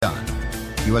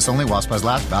U.S. only while supplies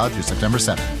last. Valid through September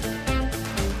 7th.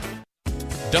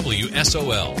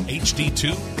 WSOL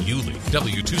HD2 Yulee,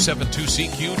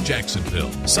 W272CQ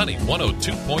Jacksonville, Sunny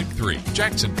 102.3,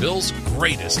 Jacksonville's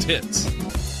greatest hits.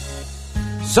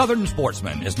 Southern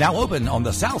Sportsman is now open on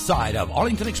the south side of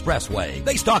Arlington Expressway.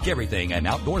 They stock everything an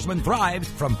outdoorsman thrives,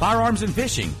 from firearms and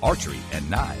fishing, archery, and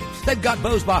knives. They've got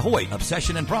bows by Hoyt,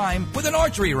 Obsession, and Prime with an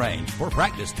archery range for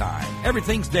practice time.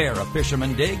 Everything's there of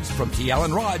fisherman digs, from T.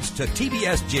 Allen rods to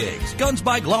TBS jigs. Guns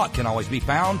by Glock can always be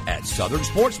found at Southern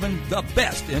Sportsman, the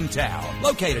best in town.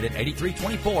 Located at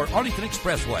 8324 Arlington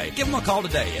Expressway. Give them a call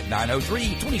today at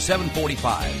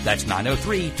 903-2745. That's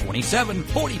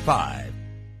 903-2745.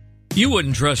 You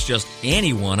wouldn't trust just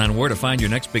anyone on where to find your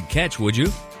next big catch, would you?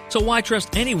 So why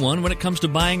trust anyone when it comes to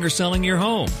buying or selling your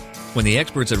home? When the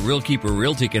experts at Real Keeper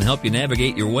Realty can help you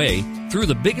navigate your way through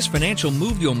the biggest financial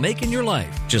move you'll make in your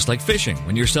life. Just like fishing,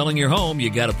 when you're selling your home, you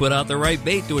got to put out the right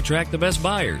bait to attract the best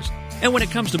buyers. And when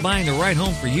it comes to buying the right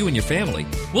home for you and your family,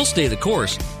 we'll stay the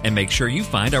course and make sure you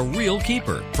find a Real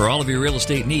Keeper. For all of your real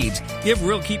estate needs, give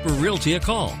Real Keeper Realty a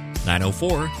call.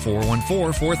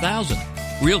 904-414-4000.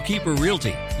 Real Keeper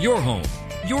Realty. Your home.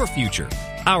 Your future.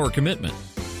 Our commitment.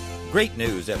 Great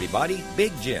news, everybody.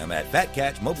 Big Jim at Fat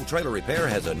Cat's Mobile Trailer Repair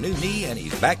has a new knee and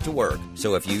he's back to work.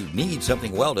 So if you need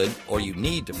something welded or you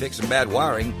need to fix some bad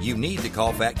wiring, you need to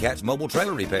call Fat Cat's Mobile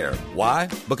Trailer Repair. Why?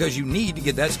 Because you need to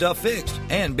get that stuff fixed.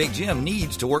 And Big Jim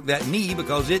needs to work that knee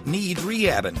because it needs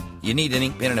rehabbing. You need an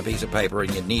ink pen and a piece of paper,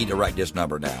 and you need to write this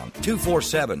number down.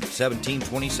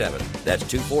 247-1727. That's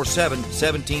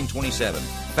 247-1727.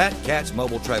 Fat Cat's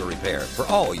Mobile Trailer Repair for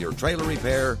all your trailer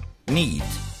repair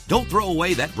needs. Don't throw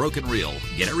away that broken reel.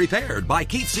 Get it repaired by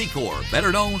Keith Secor,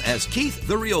 better known as Keith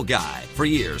the Reel Guy. For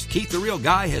years, Keith the Reel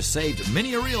Guy has saved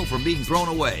many a reel from being thrown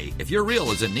away. If your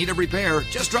reel is in need of repair,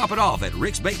 just drop it off at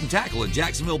Rick's Bait and Tackle in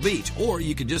Jacksonville Beach, or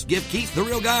you can just give Keith the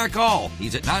Reel Guy a call.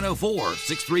 He's at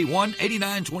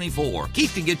 904-631-8924.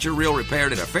 Keith can get your reel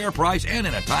repaired at a fair price and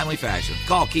in a timely fashion.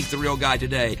 Call Keith the Reel Guy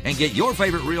today and get your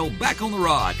favorite reel back on the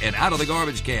rod and out of the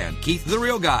garbage can. Keith the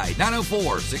Reel Guy,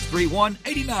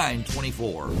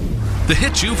 904-631-8924. The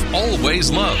hits you've always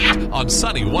loved on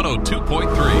Sunny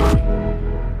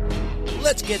 102.3.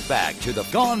 Let's get back to the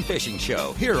Gone Fishing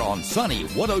Show here on Sunny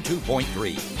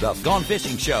 102.3. The Gone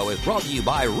Fishing Show is brought to you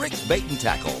by Rick's Bait and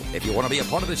Tackle. If you want to be a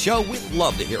part of the show, we'd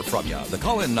love to hear from you. The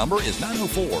call-in number is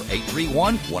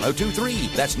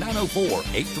 904-831-1023. That's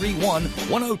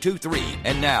 904-831-1023.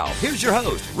 And now, here's your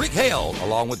host, Rick Hale,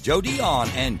 along with Joe Dion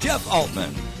and Jeff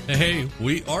Altman. Hey,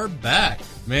 we are back,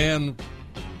 man.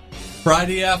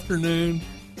 Friday afternoon,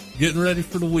 getting ready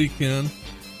for the weekend.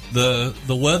 The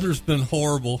weather's been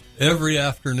horrible every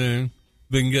afternoon.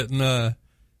 Been getting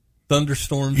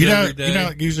thunderstorms every day. You know,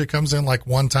 it usually comes in like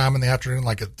one time in the afternoon,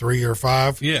 like at 3 or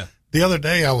 5. Yeah. The other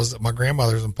day, I was at my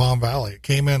grandmother's in Palm Valley. It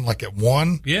came in like at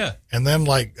 1. Yeah. And then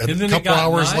like a couple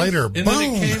hours later, and boom.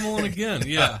 then it came on again.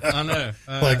 Yeah, I know.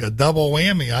 Like a double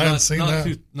whammy. I hadn't seen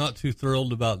that. Not too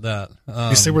thrilled about that.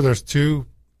 You see where there's two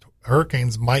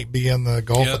hurricanes might be in the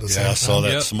Gulf at the same time. I saw that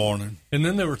this morning. And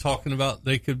then they were talking about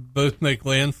they could both make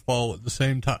landfall at the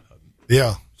same time.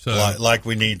 Yeah. So like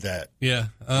we need that. Yeah.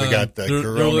 We got the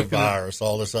coronavirus,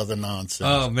 all this other nonsense.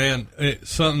 Oh, man.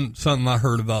 Something I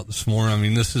heard about this morning. I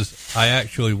mean, I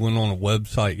actually went on a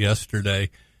website yesterday,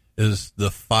 is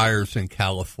the fires in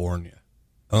California.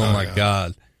 Oh my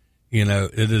God. You know,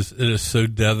 it is so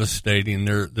devastating.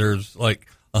 There's like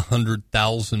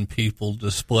 100,000 people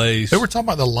displaced. They were talking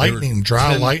about the lightning,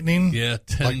 lightning. Yeah,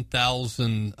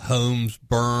 10,000 homes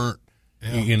burnt.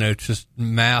 Yeah. You know, just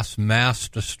mass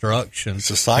destruction. It's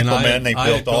a cycle, man. They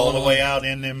built all the way out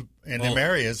in them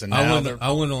areas, and now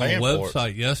I went on a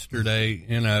website yesterday,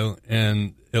 you know,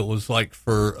 and it was like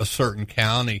for a certain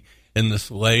county, and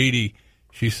this lady,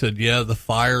 she said, "Yeah, the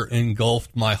fire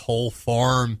engulfed my whole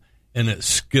farm, and it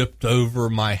skipped over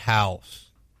my house."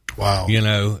 Wow. You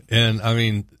know, and I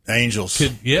mean, angels.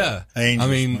 Angels, I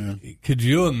mean, man. Could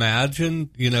you imagine,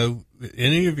 you know,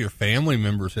 any of your family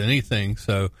members, anything?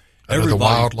 So everybody, the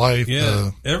wildlife.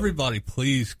 Everybody,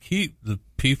 please keep the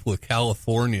people of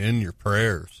California in your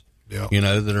prayers. Yeah. You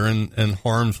know, that are in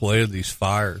harm's way of these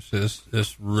fires.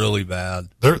 It's really bad.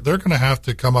 They're going to have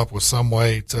to come up with some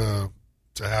way to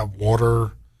have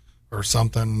water or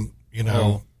something, you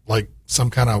know, like some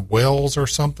kind of wells or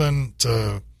something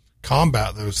to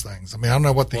combat those things. I mean, I don't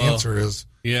know what the answer is.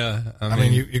 Yeah, I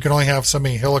mean you can only have so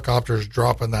many helicopters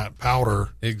dropping that powder.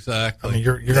 Exactly. I mean,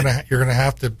 you're gonna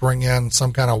have to bring in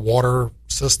some kind of water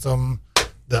system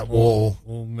that will.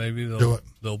 Well, maybe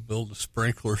they'll build a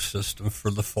sprinkler system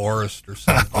for the forest or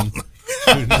something.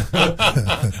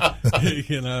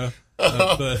 You know,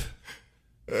 but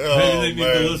Maybe they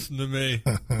need to listen to me.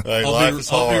 Hey, life is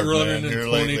hard, I'll be running man, in here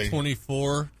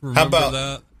 2024. lately. Remember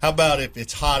that? How about if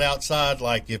it's hot outside?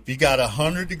 Like if you got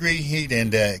 100-degree heat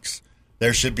index,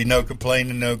 there should be no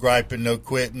complaining, no griping, no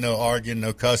quitting, no arguing,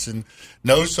 no cussing,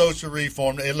 no social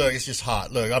reform. Hey, look, it's just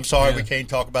hot. Look, I'm sorry we can't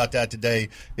talk about that today.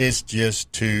 It's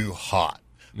just too hot.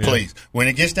 Yeah. Please, when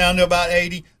it gets down to about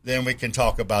 80, then we can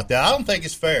talk about that. I don't think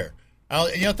it's fair.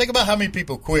 Think about how many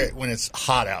people quit when it's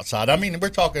hot outside. I mean, we're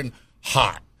talking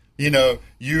hot. You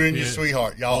and your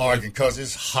sweetheart, y'all arguing because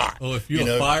it's hot. Oh, if you're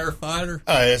a firefighter?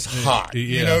 It's hot.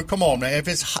 Yeah. Come on, man. If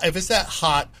it's that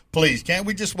hot, please, can't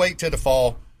we just wait till the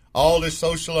fall? All this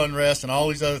social unrest and all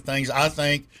these other things, I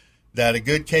think that a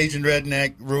good Cajun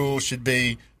redneck rule should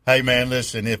be, hey, man,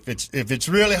 listen, if it's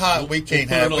really hot, we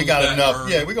got enough.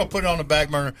 Yeah, we're going to put it on the back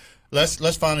burner.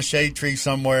 Let's find a shade tree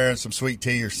somewhere and some sweet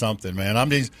tea or something, man.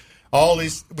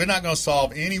 We're not going to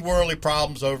solve any worldly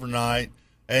problems overnight,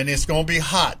 and it's going to be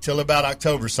hot till about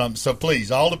October or something. So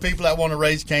please, all the people that want to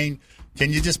raise cane,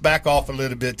 can you just back off a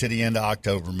little bit to the end of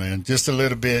October, man? Just a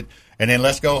little bit. And then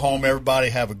let's go home, everybody.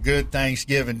 Have a good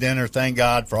Thanksgiving dinner. Thank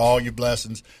God for all your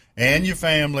blessings and your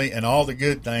family and all the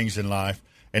good things in life.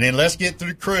 And then let's get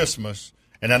through Christmas.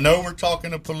 And I know we're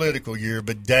talking a political year,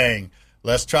 but dang,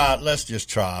 let's try it. Let's just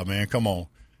try, man. Come on.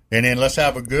 And then let's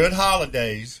have a good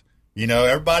holidays.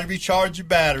 Everybody recharge your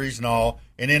batteries and all.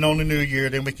 And then on the new year,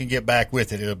 then we can get back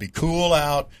with it. It'll be cool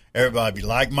out. Everybody be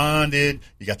like-minded.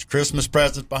 You got your Christmas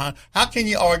presents behind. How can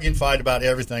you argue and fight about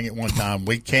everything at one time?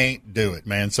 We can't do it,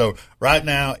 man. So right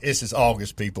now, this is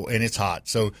August, people, and it's hot.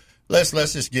 So let's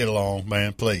just get along,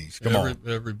 man, please. Come on.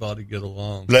 Everybody get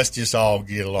along. Let's just all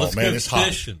get along, let's man. go it's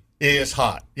fishing. Hot. It's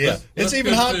hot. Yeah. It's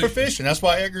even hot for fishing. That's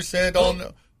why Edgar said on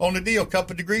the deal, a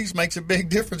couple of degrees makes a big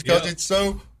difference because it's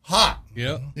so hot.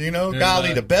 Yeah.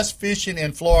 Golly, the best fishing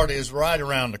in Florida is right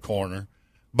around the corner.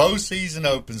 Bow season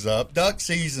opens up. Duck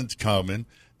season's coming.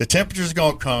 The temperature's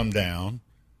going to come down.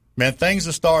 Man, things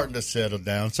are starting to settle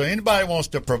down. So anybody wants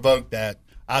to provoke that,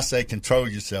 I say control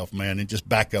yourself, man, and just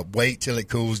back up. Wait till it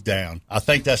cools down. I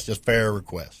think that's just fair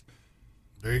request.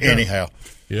 There you go. Anyhow.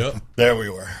 Yeah. There we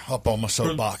were, up on my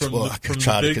soapbox. I could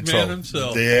try to control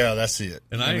himself. Yeah, that's it.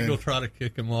 And I ain't going to try to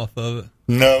kick him off of it.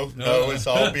 No, it's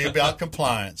all be about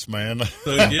compliance, man.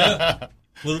 So, yeah,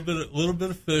 a little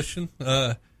bit of fishing.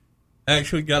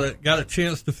 Actually got a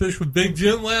chance to fish with Big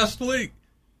Jim last week.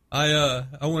 I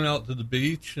went out to the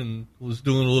beach and was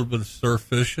doing a little bit of surf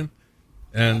fishing,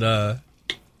 and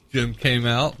Jim came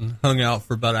out and hung out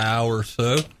for about an hour or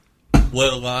so,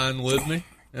 led a line with me,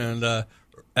 and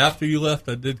after you left,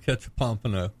 I did catch a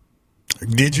pompano.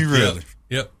 Did you really?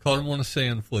 Yep, caught him on a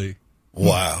sand flea.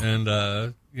 Wow.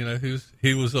 And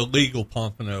he was a legal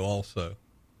pompano also.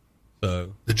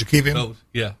 So did you keep him?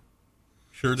 Yeah,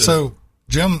 sure did. So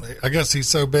Jim, I guess he's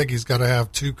so big he's got to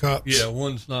have 2 cups. Yeah,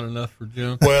 one's not enough for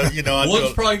Jim. Well,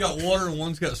 one's probably got water and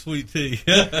one's got sweet tea.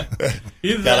 Gotta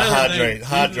hydrate.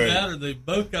 Either that or they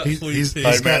both got sweet tea.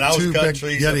 Hey, man, I was cutting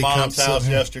trees at Mom's house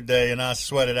yesterday, and I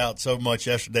sweated out so much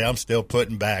yesterday. I'm still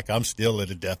putting back. I'm still at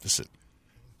a deficit.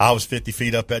 I was 50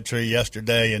 feet up that tree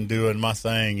yesterday and doing my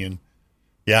thing, and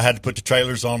I had to put the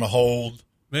trailers on a hold.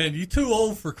 Man, you too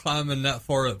old for climbing that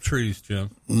far up trees, Jim.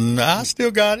 I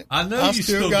still got it. I know you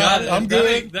still got it. I'm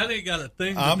good. That ain't got a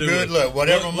thing to do I'm good. Look,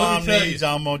 whatever Mom needs,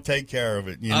 I'm going to take care of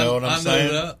it. You know what I'm saying?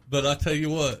 I know that, but I tell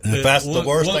you what. If that's the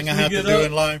worst thing I have to do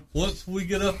in life. Once we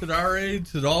get up at our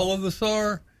age, that all of us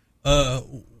are,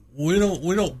 we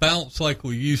don't bounce like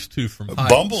we used to from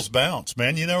heights. Bumbles bounce,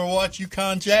 man. You never watch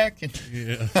Yukon Jack?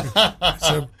 Yeah.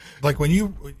 So, like when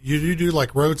you do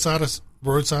like roadside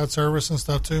service and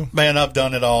stuff too? Man, I've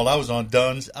done it all. I was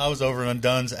over on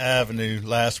Dunn's Avenue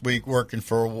last week working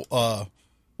for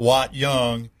Watt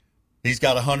Young. He's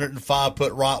got a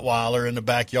 105-foot Rottweiler in the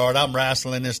backyard. I'm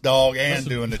wrestling this dog and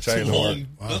doing the trailer work.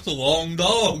 Wow. That's a long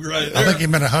dog right there. I think he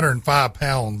meant 105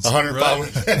 pounds. 105.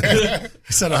 Right.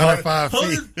 He said 105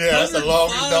 feet. Yeah, that's the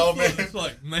longest dog, man. It's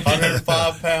like, man.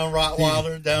 105-pound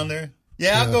Rottweiler down there.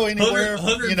 Yeah, I'll go anywhere.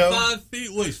 105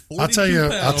 feet weighs 42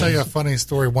 pounds. I'll tell you a funny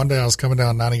story. One day I was coming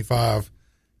down 95,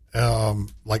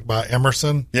 like by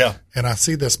Emerson. Yeah. And I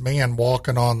see this man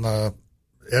walking on the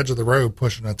edge of the road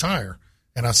pushing a tire.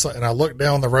 And I looked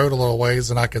down the road a little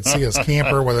ways and I could see his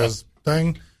camper with his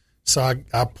thing. So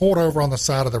I pulled over on the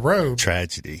side of the road.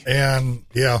 Tragedy. And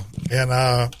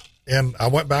I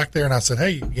went back there and I said,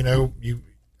 hey,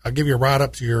 I'll give you a ride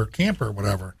up to your camper or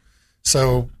whatever.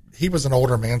 So he was an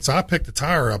older man. So I picked the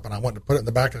tire up and I went to put it in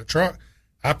the back of the truck.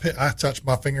 I touched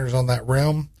my fingers on that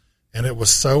rim and it was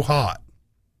so hot.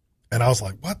 And I was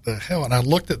like, what the hell? And I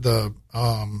looked at the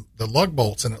lug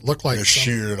bolts and it looked like they're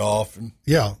sheared off.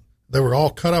 Yeah. they were all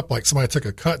cut up like somebody took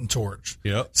a cutting torch.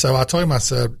 Yep. So I told him, I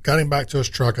said, got him back to his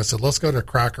truck. I said, let's go to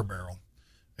Cracker Barrel.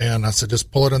 And I said,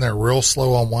 just pull it in there real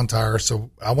slow on one tire.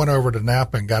 So I went over to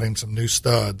Napa and got him some new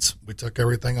studs. We took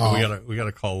everything off. We got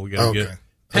a call. We got to get Okay.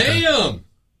 Pam.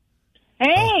 Hey,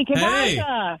 Hey,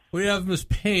 Kabaka. we have Miss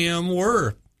Pam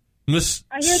Worth, Miss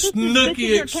I hear this Snooky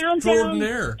is your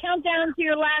Extraordinaire. countdown to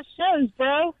your last shows,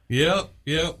 bro. Yep.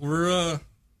 We're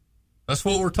that's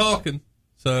what we're talking.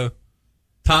 So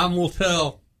time will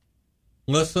tell,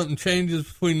 unless something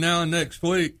changes between now and next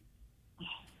week.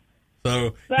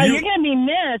 So You're going to be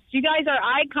missed. You guys are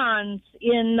icons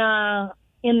in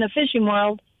the fishing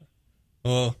world.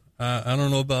 Well, I don't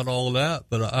know about all of that,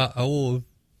 but I will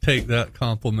take that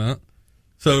compliment.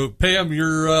 So, Pam,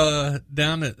 you're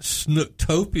down at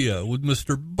Snooktopia with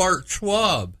Mr. Bart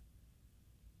Schwab.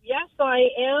 Yes, I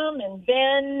am, and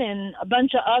Ben and a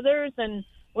bunch of others, and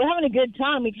we're having a good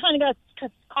time. We kind of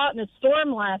got caught in a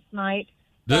storm last night.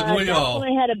 Didn't we all? I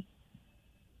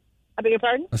beg your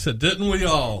pardon? I said, didn't we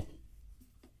all?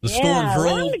 The Yeah, storms we're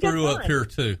rolled having a good through up time. here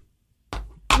too.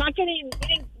 Not getting.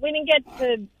 We didn't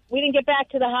get back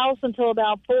to the house until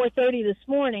about 4:30 this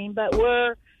morning, but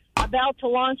we're about to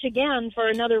launch again for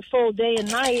another full day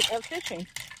and night of fishing.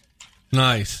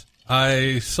 Nice.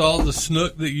 I saw the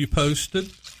snook that you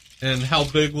posted, and how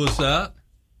big was that?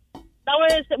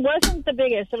 It wasn't the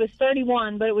biggest. It was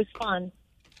 31, but it was fun.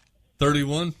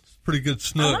 31? It's a pretty good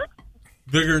snook. Uh-huh.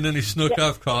 Bigger than any snook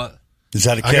I've caught. Is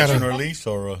that a catch and release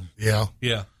or a... Yeah.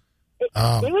 Yeah. It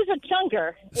was a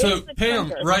chunker. So,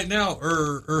 Pam, right now,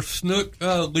 are snook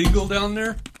legal down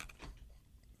there?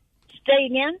 Say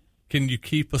again? Can you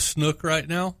keep a snook right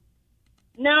now?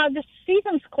 No, the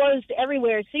season's closed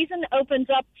everywhere. Season opens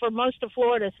up for most of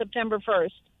Florida September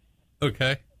 1st.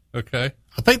 Okay. I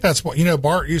think that's what,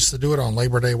 Bart used to do it on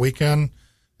Labor Day weekend,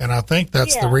 and I think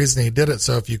that's the reason he did it.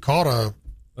 So if you caught a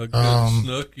good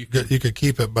snook, you could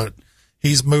keep it, but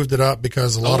he's moved it up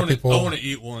because a lot of people. I want to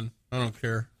eat one. I don't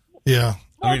care. Yeah.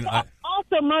 Well,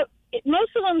 also,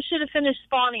 most of them should have finished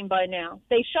spawning by now.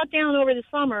 They shut down over the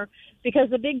summer because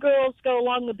the big girls go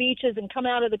along the beaches and come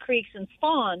out of the creeks and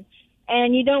spawn,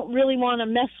 and you don't really want to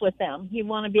mess with them. You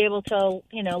want to be able to,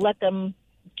 let them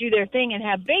do their thing and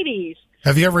have babies.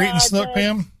 Have you ever eaten snook,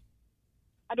 Pam?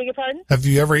 I beg your pardon? Have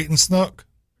you ever eaten snook?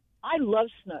 I love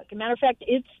snook. As a matter of fact,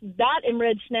 it's that and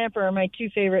red snapper are my two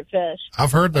favorite fish.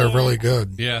 I've heard they're really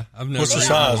good. Yeah, I've never. What's the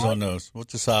size on those?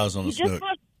 What's the size on the snook?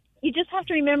 You just have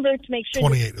to remember to make sure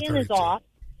the skin is off.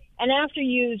 And after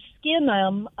you skin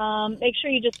them, make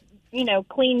sure you just,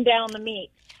 clean down the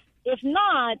meat. If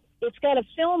not, it's got a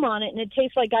film on it, and it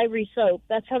tastes like ivory soap.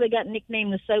 That's how they got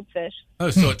nicknamed the soap fish.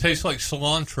 Oh, so it tastes like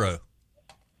cilantro.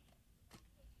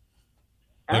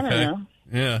 I don't know.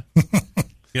 Yeah.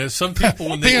 Yeah, some people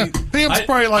when they Pam's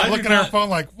probably looking at her phone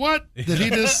like, what did he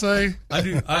just say?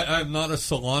 I'm not a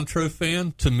cilantro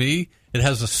fan. To me, it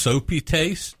has a soapy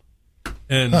taste.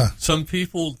 And some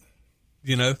people,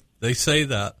 they say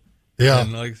that. Yeah.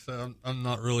 And like I said, I'm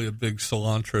not really a big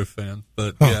cilantro fan,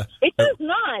 but yeah. It does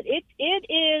not.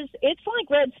 It's like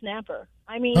red snapper.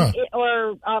 I mean,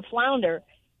 or flounder.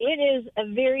 It is a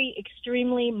very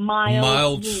extremely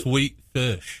mild meat. Sweet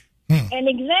fish. And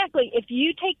exactly, if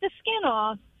you take the skin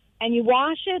off and you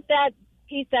wash it, that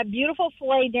beautiful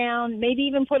fillet down, maybe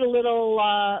even put a little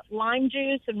lime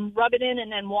juice and rub it in and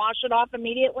then wash it off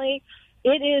immediately,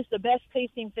 it is the best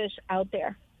tasting fish out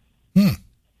there.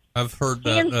 I've heard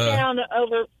that. Hands down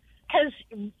over, because,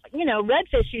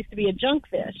 redfish used to be a junk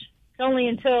fish. It's only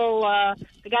until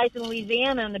the guys in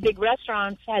Louisiana and the big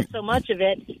restaurants had so much of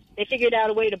it, they figured out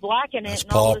a way to blacken it. That's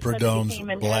and all Paul of a sudden it Prudhomme's became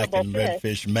an black edible and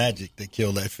fish. redfish magic that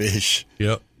killed that fish.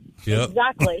 Yep.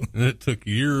 Exactly. And it took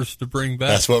years to bring back.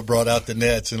 That's what brought out the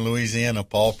nets in Louisiana.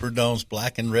 Paul Prudhomme's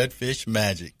black and redfish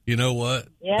magic. You know what?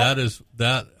 Yeah.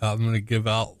 That I'm going to give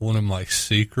out one of my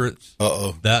secrets.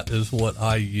 Uh-oh. That is what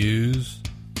I use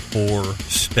for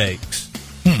steaks.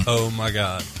 Oh my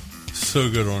God.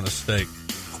 So good on a steak.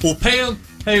 Well, Pam,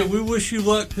 hey, we wish you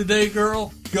luck today,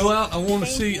 girl. Go out. I want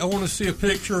to see a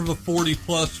picture of a 40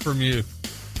 plus from you.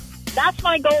 That's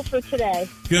my goal for today.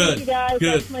 Good. Thank you guys.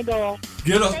 Good. That's my goal.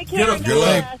 Get a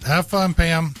Hey, have fun,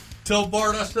 Pam. Tell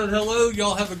Bart I said hello.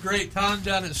 Y'all have a great time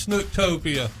down at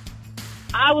Snooktopia.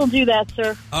 I will do that,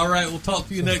 sir. All right, we'll talk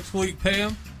to you next week,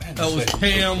 Pam. That was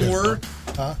Pam Word.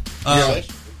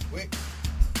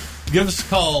 Give us a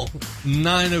call,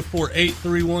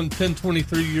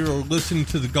 904-831-1023. You're listening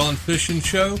to the Gone Fishing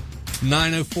Show,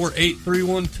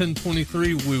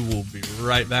 904-831-1023. We will be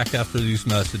right back after these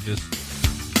messages.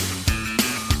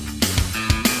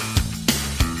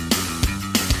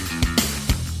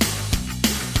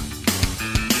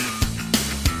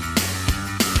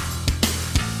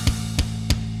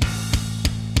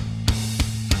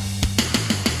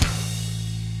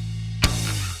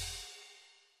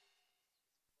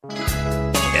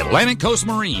 Atlantic Coast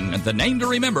Marine, the name to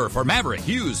remember for Maverick,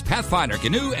 Hughes, Pathfinder,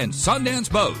 Canoe, and Sundance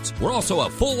boats. We're also a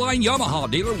full-line Yamaha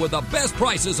dealer with the best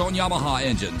prices on Yamaha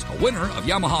engines. A winner of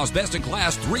Yamaha's Best in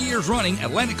Class 3 years running,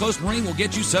 Atlantic Coast Marine will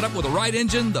get you set up with the right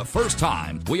engine the first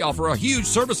time. We offer a huge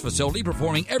service facility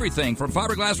performing everything from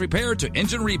fiberglass repair to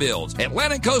engine rebuilds.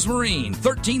 Atlantic Coast Marine,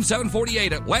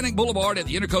 13748 Atlantic Boulevard at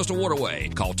the Intercoastal Waterway.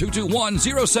 Call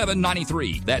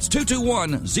 221-0793. That's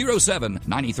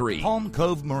 221-0793. Palm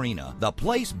Cove Marina, the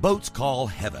place boats call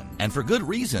heaven. And for good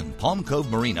reason. Palm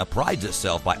Cove Marina prides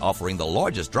itself by offering the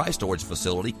largest dry storage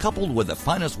facility coupled with the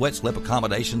finest wet slip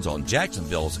accommodations on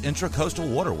Jacksonville's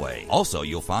Intracoastal Waterway. Also,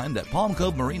 you'll find that Palm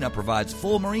Cove Marina provides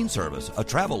full marine service, a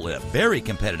travel lift, very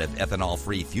competitive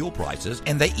ethanol-free fuel prices,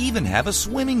 and they even have a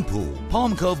swimming pool.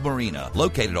 Palm Cove Marina,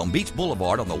 located on Beach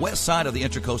Boulevard on the west side of the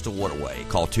Intracoastal Waterway.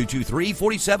 Call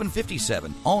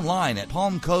 223-4757. Online at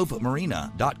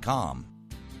palmcovemarina.com.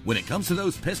 When it comes to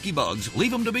those pesky bugs, leave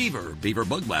them to Beaver. Beaver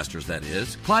Bug Blasters, that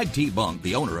is. Clyde T. Bunk,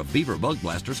 the owner of Beaver Bug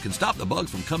Blasters, can stop the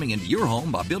bugs from coming into your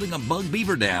home by building a bug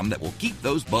beaver dam that will keep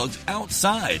those bugs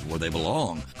outside where they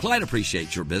belong. Clyde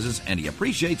appreciates your business, and he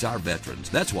appreciates our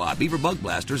veterans. That's why Beaver Bug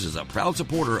Blasters is a proud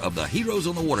supporter of the Heroes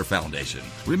on the Water Foundation.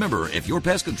 Remember, if your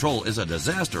pest control is a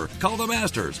disaster, call the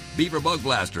masters. Beaver Bug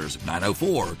Blasters,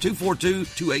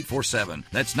 904-242-2847.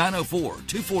 That's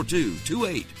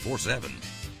 904-242-2847.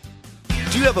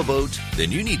 Do you have a boat? Then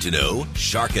you need to know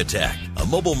Shark Attack, a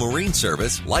mobile marine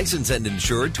service licensed and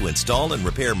insured to install and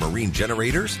repair marine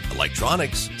generators,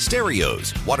 electronics,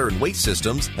 stereos, water and waste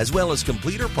systems, as well as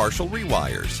complete or partial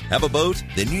rewires. Have a boat?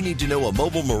 Then you need to know a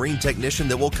mobile marine technician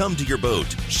that will come to your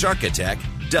boat. Shark Attack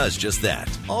does just that.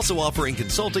 Also offering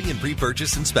consulting and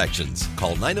pre-purchase inspections.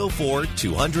 Call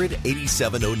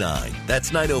 904-200-8709.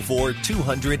 That's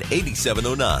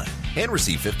 904-200-8709. And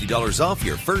receive $50 off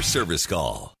your first service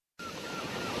call.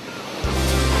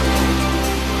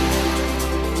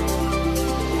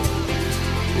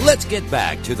 Let's get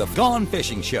back to the Gone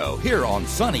Fishing Show here on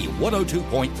Sunny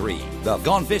 102.3. The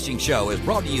Gone Fishing Show is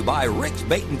brought to you by Rick's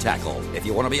Bait and Tackle. If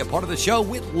you want to be a part of the show,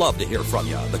 we'd love to hear from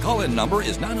you. The call-in number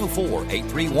is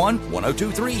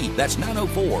 904-831-1023. That's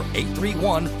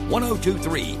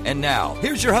 904-831-1023. And now,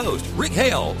 here's your host, Rick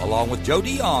Hale, along with Joe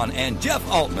Dion and Jeff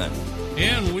Altman.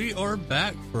 And we are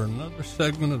back for another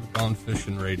segment of the Gone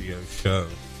Fishing Radio Show.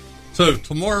 So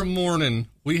tomorrow morning,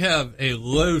 we have a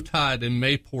low tide in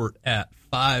Mayport at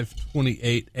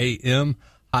 5:28 a.m.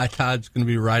 High tide's going to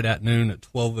be right at noon at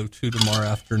 12:02 tomorrow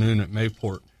afternoon at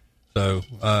Mayport. So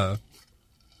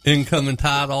incoming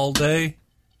tide all day,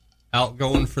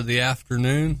 outgoing for the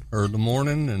afternoon or the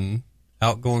morning, and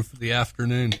outgoing for the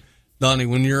afternoon. Donnie,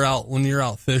 when you're out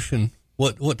fishing,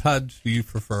 what tides do you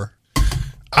prefer?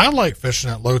 I like fishing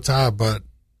at low tide, but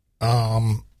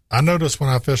I noticed when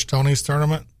I fished Tony's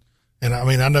tournament, and I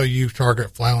mean I know you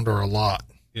target flounder a lot.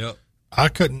 Yep. I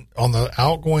couldn't, on the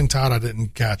outgoing tide, I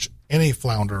didn't catch any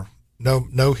flounder.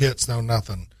 No hits, no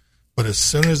nothing. But as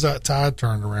soon as that tide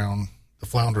turned around, the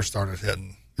flounder started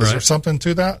hitting. Is there something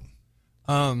to that?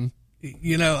 I'll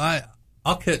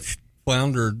catch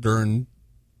flounder during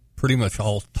pretty much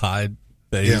all tide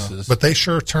phases. Yeah, but they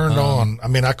sure turned on. I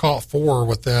mean, I caught 4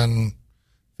 within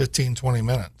 15, 20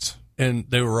 minutes. And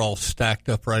they were all stacked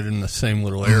up right in the same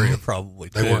little area, probably,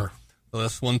 too. They were. Well,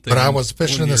 that's one thing. But I was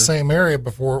fishing in the same area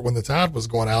before when the tide was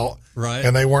going out, right?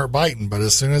 And they weren't biting. But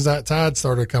as soon as that tide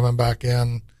started coming back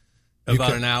in,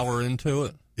 about an hour into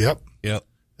it, yep, it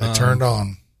turned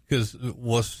on. Because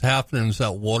what's happening is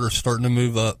that water's starting to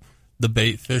move up. The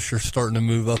bait fish are starting to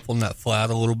move up on that flat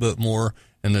a little bit more,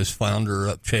 and those flounder are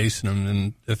up chasing them.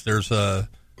 And if there's a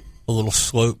little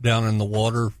slope down in the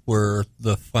water where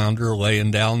the flounder are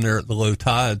laying down there at the low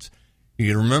tides,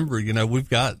 you remember, we've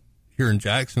got. Here in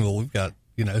Jacksonville, we've got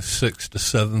 6 to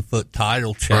 7 foot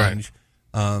tidal change.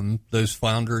 Right. Those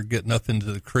flounder are getting up into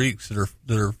the creeks that are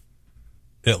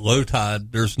at low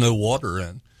tide. There's no water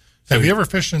in. So, have you ever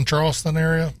fished in Charleston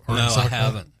area? Or no, I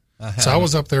haven't. So I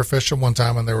was up there fishing one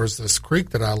time, and there was this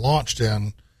creek that I launched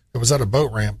in. It was at a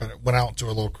boat ramp, and it went out to a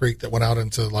little creek that went out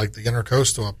into like the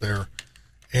intercoastal up there.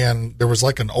 And there was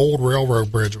like an old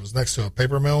railroad bridge. It was next to a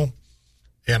paper mill.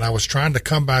 And I was trying to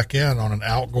come back in on an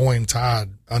outgoing tide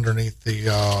underneath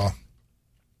that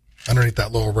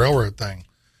little railroad thing.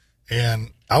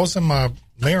 And I was in my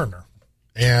Mariner,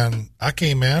 and I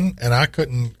came in, and I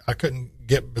couldn't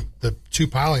get the 2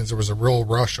 pilings. There was a real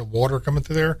rush of water coming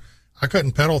through there. I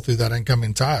couldn't pedal through that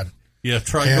incoming tide. Yeah,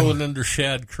 try going under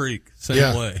Shad Creek,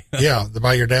 same way. Yeah,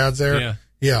 by your dad's there.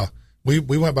 Yeah. We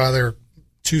went by there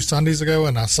 2 Sundays ago,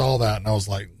 and I saw that, and I was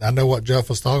like, I know what Jeff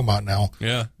was talking about now.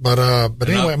 Yeah. But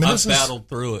anyway, I mean, I've battled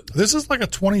through it. This is like a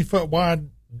 20-foot wide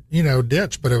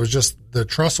ditch, but it was just the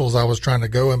trestles I was trying to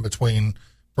go in between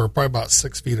were probably about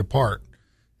 6 feet apart.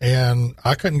 And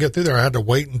I couldn't get through there. I had to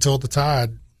wait until the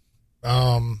tide,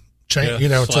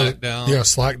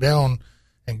 slack down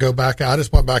and go back out. I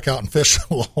just went back out and fished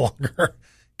a little longer,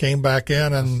 came back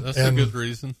in that's a good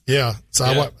reason. Yeah. So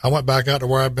yeah. I went back out to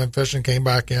where I'd been fishing, came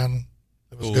back in.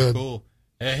 It was good. Cool.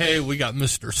 Hey, we got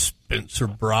Mr. Spencer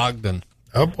Brogdon.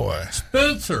 Oh boy.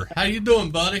 Spencer, how you doing,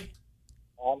 buddy?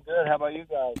 I'm good. How about you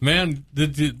guys? Man,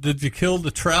 did you kill the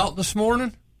trout this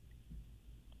morning?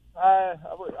 I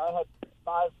had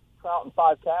 5 trout and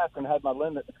 5 casts and had my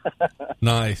limit.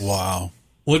 Nice. Wow.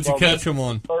 What'd you catch them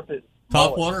on? Perfect.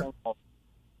 Top water?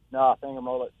 No, finger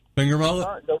mullet. Finger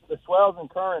mullet? The swells and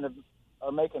current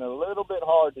are making it a little bit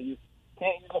hard to use.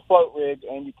 Can't use a float rig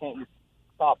and you can't use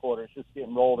top water. It's just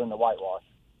getting rolled in the whitewash.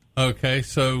 Okay,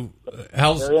 so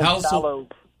how's shallow,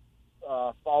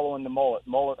 following the mullet?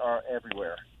 Mullet are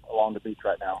everywhere along the beach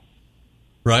right now.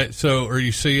 Right. So are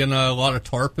you seeing a lot of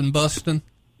tarpon busting?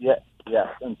 Yeah,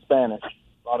 and Spanish.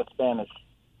 A lot of Spanish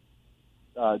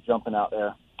jumping out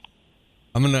there.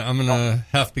 I'm gonna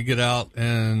have to get out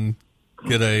and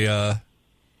get a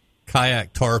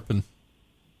kayak tarpon.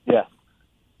 Yeah,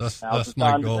 that's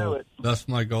my goal. That's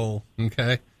my goal.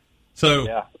 Okay.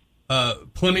 So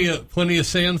plenty of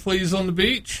sand fleas on the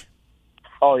beach.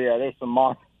 Oh yeah, there's some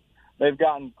monsters. They've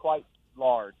gotten quite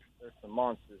large. There's some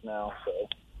monsters now. So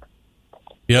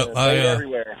yep,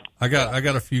 everywhere. I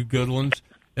got a few good ones.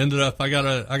 Ended up I got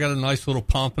a nice little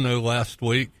pompano last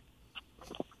week.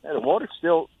 Yeah, the water's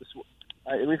still.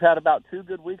 We've had about 2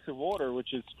 good weeks of water,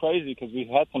 which is crazy because we've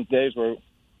had some days where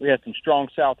we had some strong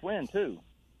south wind too.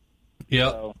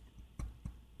 Yep. So,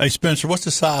 hey Spencer, what's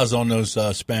the size on those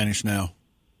Spanish now?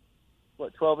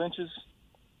 What, 12 inches?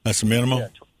 That's the minimum?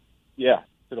 Yeah,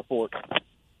 to the fork.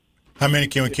 How many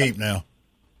can we keep now?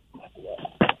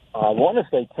 I want to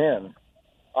say 10.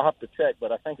 I'll have to check,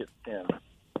 but I think it's 10.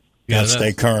 Yeah,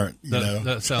 stay current.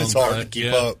 That sounds it's hard right. to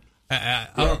keep up. I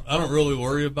don't really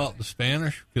worry about the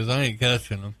Spanish because I ain't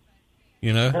catching them.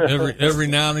 Every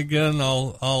now and again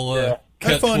I'll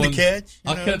catch fun one. To catch.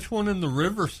 I'll catch one in the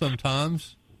river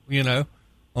sometimes.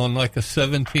 On like a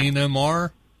 17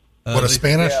 MR. What, a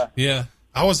Spanish? Yeah.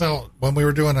 I was out when we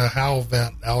were doing a howl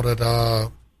vent out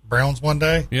at Brown's one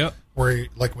day. Yep. Where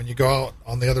when you go out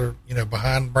on the other,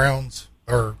 behind Brown's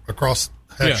or across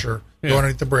Heckscher, go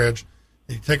underneath the bridge,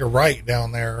 you take a right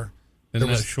down there. In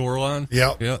that shoreline?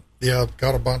 Yep. Yeah,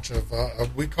 got a bunch of,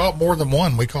 we caught more than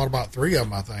one. We caught about 3 of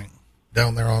them, I think,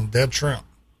 down there on dead shrimp.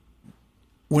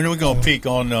 When are we going to peak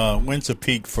on, when's the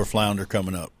peak for flounder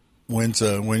coming up? When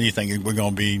do you think we're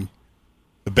going to be,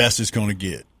 the best it's going to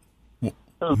get?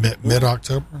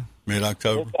 Mid-October.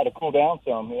 Mid-October. It's got to cool down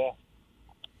some, yeah.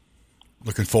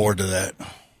 Looking forward to that.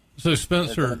 So,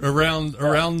 Spencer, around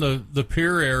the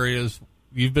pier areas,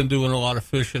 you've been doing a lot of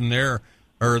fishing there.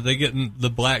 Are they getting the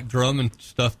black drum and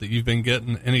stuff that you've been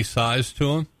getting any size to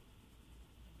them?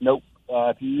 Nope.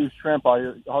 If you use shrimp,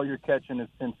 all you're catching is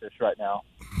pinfish right now.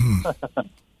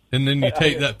 And then you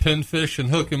take that pinfish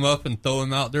and hook him up and throw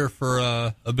him out there for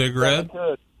a big red?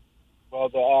 Good. Well,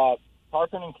 the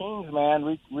tarpon and kings, man,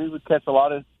 we would catch a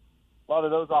lot of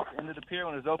those off the end of the pier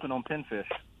when it's open on pinfish.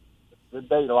 Good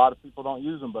bait. A lot of people don't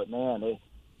use them, but man,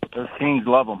 those kings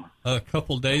love them. A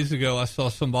couple days ago, I saw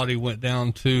somebody went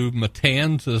down to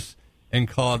Matanzas and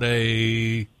caught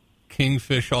a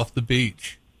kingfish off the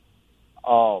beach.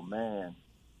 Oh man!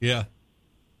 Yeah,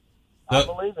 I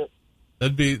believe it.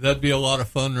 That'd be a lot of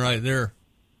fun right there.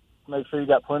 Make sure you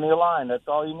got plenty of line. That's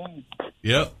all you need.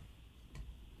 Yep.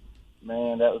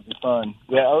 Man, that would be fun.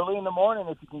 Yeah, early in the morning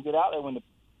if you can get out there when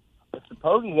if the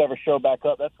pogies ever show back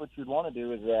up, that's what you'd want to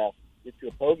do is get you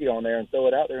a pogie on there and throw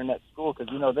it out there in that school because,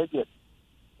 they get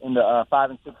into 5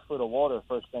 and 6 foot of water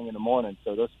first thing in the morning.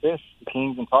 So those fish, the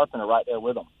kings and tarpon, are right there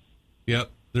with them. Yep,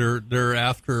 they're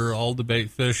after all the bait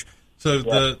fish. So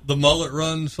the mullet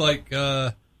runs like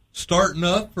starting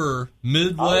up or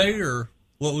midway or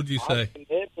what would you say?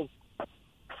 It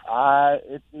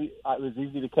was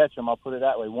easy to catch them. I'll put it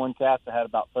that way. One cast I had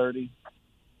about 30.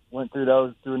 Went through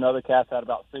those. Through another cast I had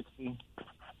about 60.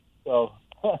 So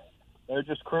they're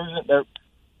just cruising.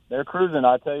 They're cruising.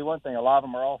 I'll tell you one thing. A lot of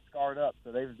them are all scarred up,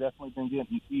 so they've definitely been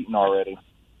getting eaten already.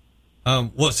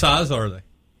 What size are they?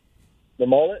 The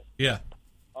mullet? Yeah.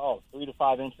 Oh, 3 to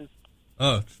 5 inches.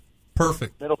 Oh,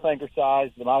 perfect. Middle finger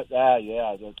size.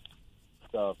 Yeah.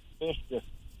 The fish just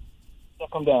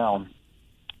suck them down.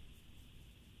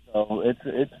 So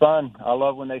it's fun. I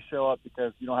love when they show up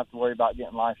because you don't have to worry about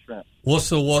getting live shrimp. What's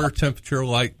the water temperature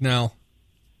like now?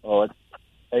 Oh, it's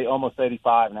almost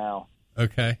 85 now.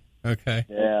 Okay.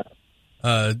 Yeah.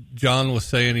 John was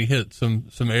saying he hit some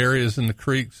areas in the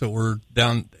creeks that were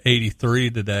down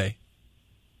 83 today.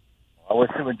 I wish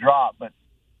it would drop, but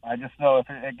I just know if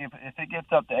it gets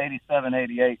up to 87,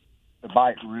 88, the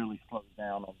bite really slows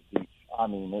down on the beach. I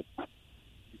mean,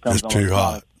 it's too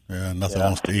hot. Yeah, nothing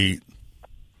wants to eat.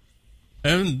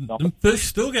 And the fish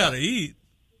still got to eat.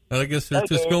 I guess they're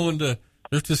just going to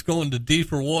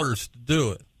deeper waters to do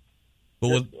it.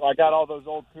 But I got all those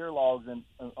old pier logs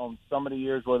on some of the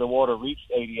years where the water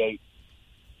reached 88.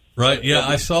 Right. Yeah,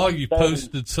 I saw you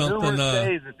posted something.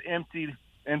 Days it's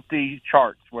empty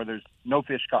charts where there's no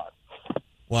fish caught.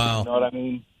 Wow. You know what I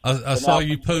mean? I saw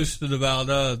you posted about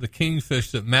the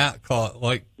kingfish that Matt caught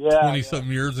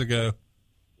 20-something years ago.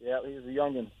 Yeah, he was a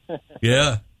youngin'.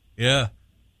 Yeah.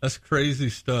 That's crazy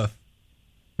stuff.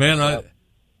 Man, I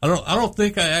don't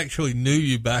think I actually knew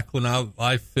you back when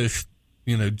I fished,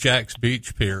 Jack's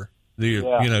Beach Pier,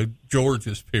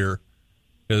 George's Pier.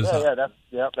 That's where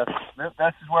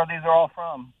these are all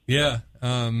from. Yeah.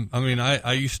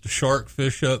 I used to shark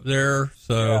fish up there,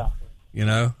 so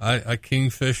I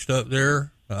kingfished up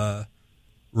there.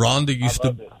 Rhonda used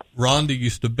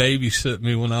to babysit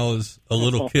me when I was a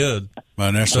little kid.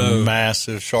 Man, there's some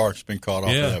massive sharks been caught off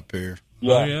of that pier.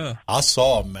 Yeah. Oh, yeah. I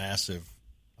saw a massive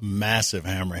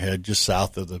hammerhead just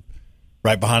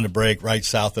right behind the break, right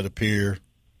south of the pier.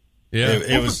 Yeah.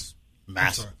 It was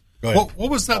massive. Go ahead. What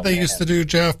was that they used to do,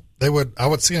 Jeff? I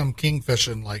would see them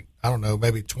kingfishing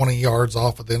maybe 20 yards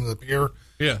off at the end of the pier.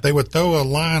 Yeah. They would throw a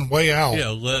line way out. Yeah,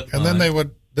 lead and line.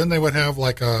 then they would have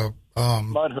like a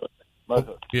mud hook.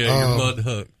 Yeah, your mud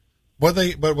hook. What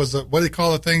do they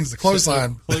call the things? The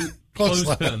clothesline.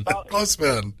 Clothespin.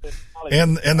 Clothespin.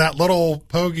 And that little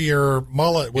pogey or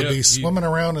mullet would be swimming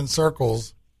around in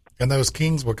circles, and those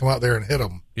kings would come out there and hit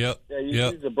them. Yep. Yeah,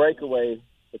 you use a breakaway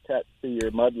attached to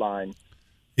your mud line.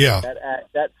 Yeah.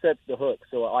 That sets the hook.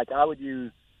 So, I would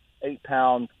use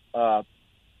 8-pound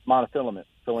monofilament.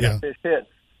 So when that fish hits,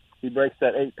 he breaks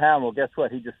that 8-pound. Well, guess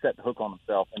what? He just set the hook on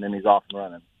himself, and then he's off and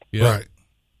running. Yeah. Right.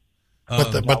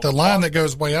 But the line that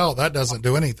goes way out, that doesn't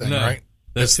do anything, right?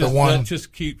 It's the one that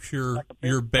just keeps your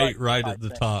bait right at the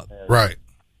top. Right.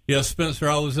 Yeah, Spencer,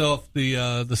 I was off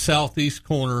the southeast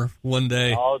corner one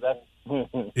day. Oh, that's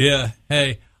yeah.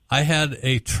 Hey, I had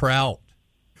a trout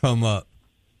come up.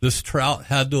 This trout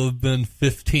had to have been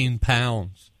 15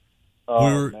 pounds.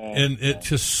 And it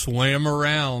just swam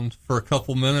around for a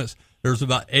couple minutes. There's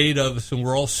about 8 of us, and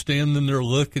we're all standing there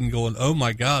looking, going, "Oh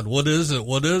my God, what is it?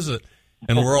 What is it?"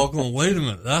 And we're all going, "Wait a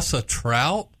minute, that's a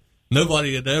trout?"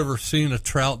 Nobody had ever seen a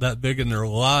trout that big in their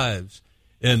lives.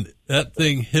 And that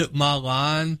thing hit my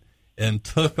line and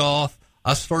took off.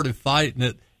 I started fighting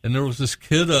it, and there was this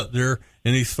kid up there,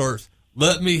 and he starts,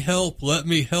 let me help,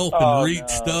 and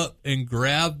reached up and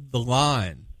grabbed the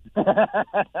line.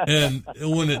 And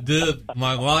when it did,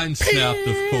 my line snapped,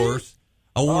 of course.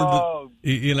 I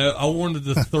wanted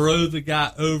to throw the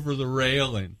guy over the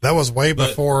railing. That was way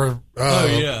before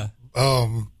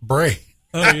Bray.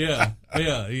 Oh, yeah.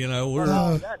 Yeah,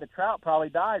 the trout probably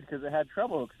died because it had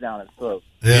treble hooks down its throat.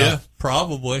 Yeah,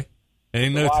 probably.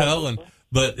 Ain't no telling.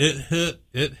 But it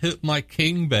hit my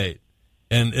king bait,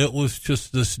 and it was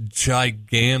just this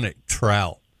gigantic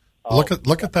trout. Look at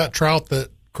that trout that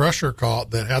Crusher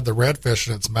caught that had the redfish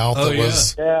in its mouth. That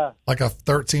was like a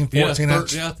 13,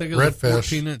 14-inch I think it was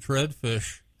redfish. A 14-inch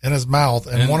redfish. In his mouth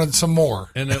and wanted some more.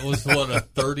 And it was, a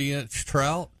 30-inch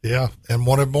trout? Yeah, and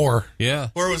wanted more. Yeah.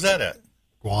 Where was that at?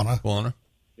 Guana.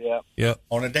 Yeah. Yep.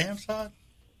 On the dam side?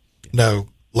 No,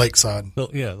 lakeside.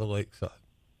 The lakeside.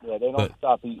 Yeah, they don't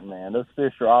stop eating, man. Those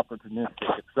fish are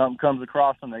opportunistic. If something comes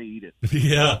across them, they eat it.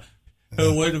 Yeah.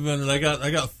 Oh, wait a minute. I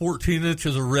got 14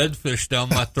 inches of redfish down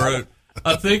my throat.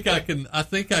 I think I can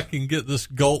get this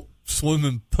gulp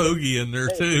swimming pogey in there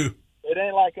too. It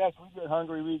ain't like us. We get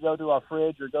hungry, we go to our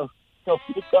fridge or go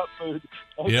pick up food.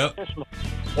 Yep.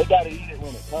 They got to eat it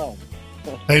when it comes.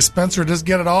 Hey, Spencer, just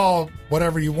get it all,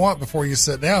 whatever you want, before you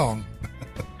sit down.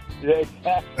 Yeah,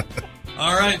 exactly.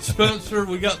 All right, Spencer,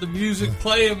 we got the music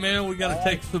playing, man. We got to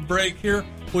take the break here.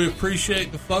 We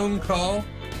appreciate the phone call.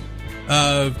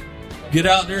 Get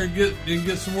out there and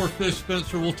get some more fish,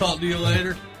 Spencer. We'll talk to you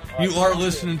later. You are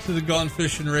listening to the Gone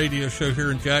Fishing Radio Show here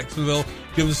in Jacksonville.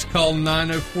 Give us a call,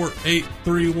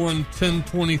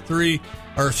 904-831-1023.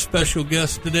 Our special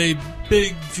guest today,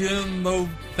 Big Jim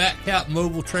Fat Cat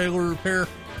Mobile Trailer Repair,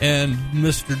 and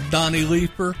Mr. Donnie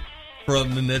Leeper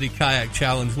from the Netty Kayak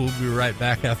Challenge. We'll be right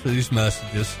back after these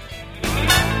messages.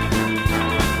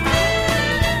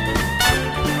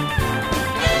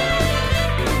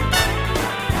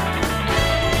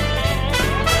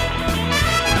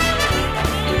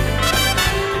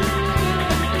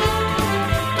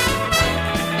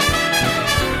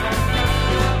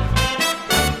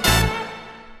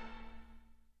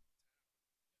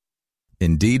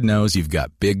 Indeed knows you've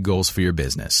got big goals for your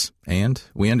business, and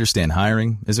we understand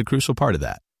hiring is a crucial part of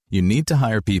that. You need to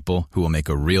hire people who will make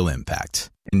a real impact.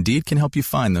 Indeed can help you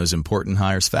find those important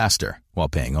hires faster while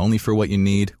paying only for what you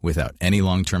need without any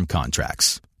long-term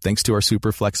contracts. Thanks to our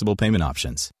super flexible payment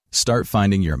options. Start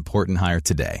finding your important hire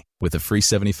today with a free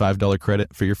 $75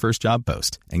 credit for your first job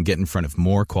post and get in front of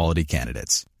more quality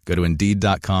candidates. Go to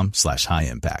Indeed.com/high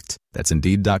impact. That's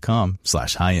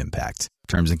Indeed.com/high impact.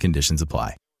 Terms and conditions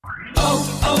apply.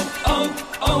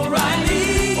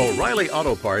 O'Reilly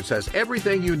Auto Parts has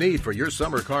everything you need for your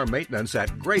summer car maintenance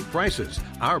at great prices.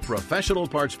 Our professional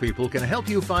parts people can help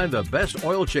you find the best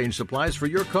oil change supplies for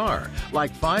your car,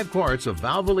 like 5 quarts of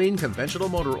Valvoline conventional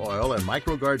motor oil and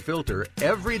MicroGuard filter,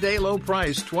 everyday low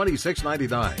price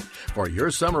 $26.99. For your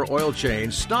summer oil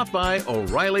change, stop by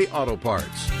O'Reilly Auto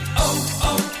Parts.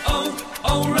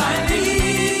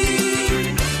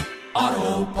 O'Reilly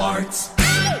Auto Parts.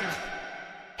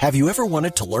 Have you ever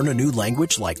wanted to learn a new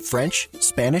language like French,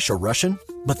 Spanish, or Russian,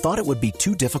 but thought it would be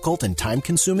too difficult and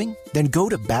time-consuming? Then go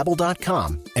to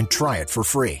Babbel.com and try it for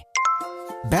free.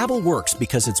 Babbel works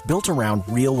because it's built around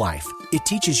real life. It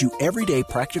teaches you everyday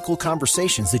practical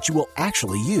conversations that you will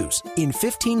actually use. In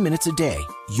 15 minutes a day,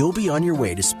 you'll be on your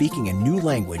way to speaking a new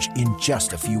language in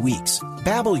just a few weeks.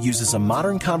 Babbel uses a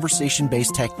modern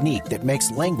conversation-based technique that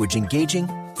makes language engaging,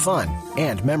 fun,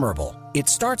 and memorable. It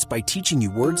starts by teaching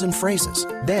you words and phrases.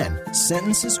 Then,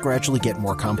 sentences gradually get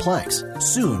more complex.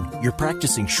 Soon, you're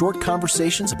practicing short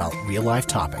conversations about real-life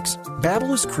topics.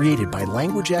 Babbel is created by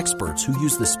language experts who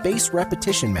use the spaced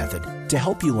repetition method to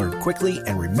help you learn quickly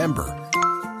and remember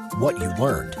what you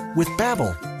learned. With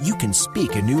Babbel, you can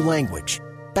speak a new language.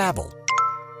 Babbel.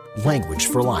 Language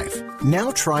for life.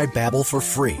 Now try Babbel for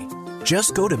free.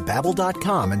 Just go to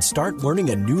Babbel.com and start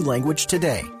learning a new language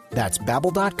today. That's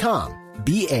Babbel.com.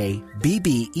 Babbel.com.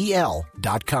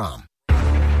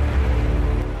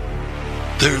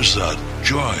 There's a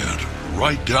giant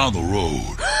right down the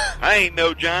road. I ain't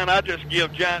no giant. I just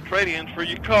give giant trade-ins for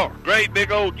your car. Great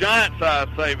big old giant-size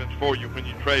savings for you when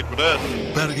you trade with us.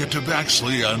 Better get to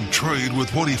Baxley and trade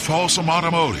with Woody Folsom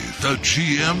Automotive, the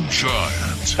GM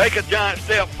Giant. Take a giant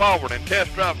step forward and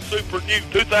test drive super new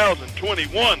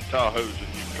 2021 Tahoes and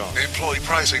Yukon. Employee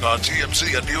pricing on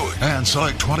GMC and Buick. And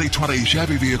select 2020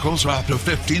 Chevy vehicles are up to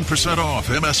 15% off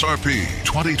MSRP.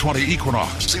 2020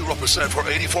 Equinox, 0% for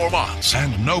 84 months.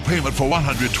 And no payment for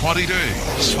 120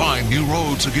 days. Find new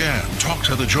roads again. Talk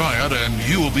to the Giant and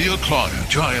you'll be a client.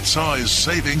 Giant size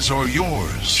savings are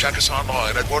yours. Check us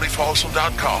online at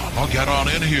WoodyFolsom.com or get on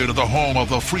in here to the home of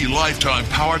the free lifetime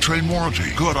powertrain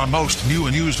warranty. Good on most new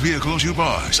and used vehicles you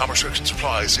buy. Some restrictions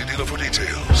apply. See dealer for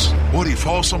details. Woody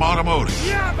Folsom Automotive.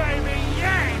 Yeah, baby,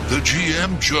 yeah. The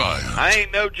GM Giant. I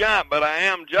ain't no giant, but I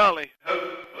am jolly.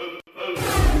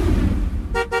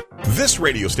 This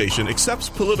radio station accepts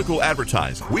political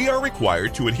advertising. We are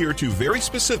required to adhere to very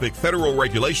specific federal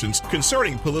regulations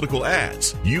concerning political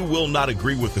ads. You will not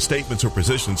agree with the statements or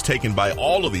positions taken by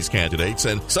all of these candidates,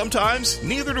 and sometimes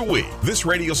neither do we. This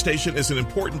radio station is an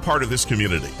important part of this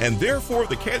community, and therefore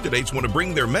the candidates want to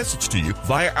bring their message to you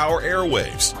via our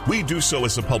airwaves. We do so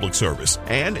as a public service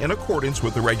and in accordance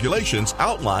with the regulations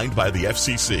outlined by the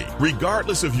FCC.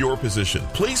 Regardless of your position,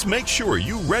 please make sure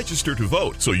you register to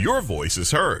vote so your voice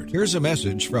is heard. Here's a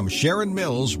message from Sharon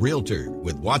Mills, Realtor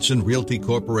with Watson Realty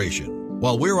Corporation.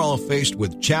 While we're all faced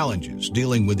with challenges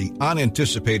dealing with the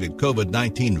unanticipated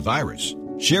COVID-19 virus,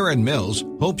 Sharon Mills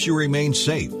hopes you remain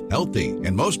safe, healthy,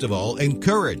 and most of all,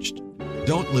 encouraged.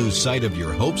 Don't lose sight of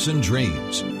your hopes and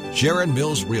dreams. Sharon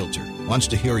Mills, Realtor wants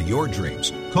to hear your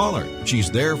dreams. Call her. She's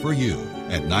there for you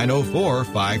at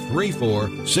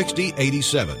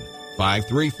 904-534-6087.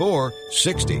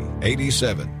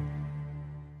 534-6087.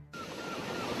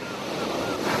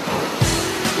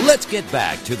 Let's get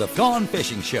back to the Gone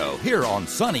Fishing Show here on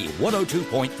Sunny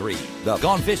 102.3. The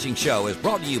Gone Fishing Show is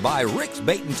brought to you by Rick's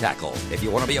Bait and Tackle. If you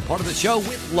want to be a part of the show,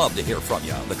 we'd love to hear from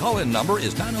you. The call-in number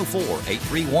is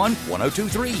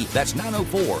 904-831-1023. That's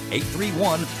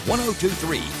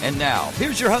 904-831-1023. And now,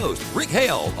 here's your host, Rick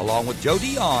Hale, along with Joe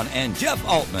Dion and Jeff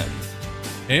Altman.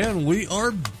 And we are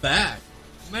back.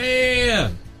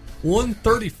 Man,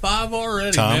 1:35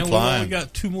 already, man. We've only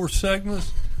got 2 more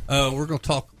segments. We're going to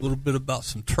talk a little bit about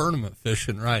some tournament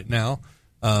fishing right now.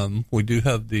 We do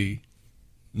have the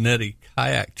Netty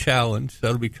Kayak Challenge.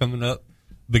 That'll be coming up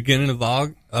beginning of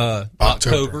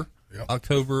October. Yep.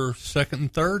 October 2nd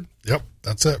and 3rd? Yep,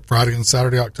 that's it. Friday and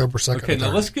Saturday, October 2nd Okay, and 3rd.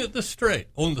 now let's get this straight.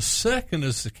 On the 2nd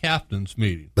is the captain's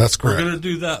meeting. That's correct. We're going to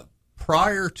do that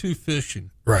prior to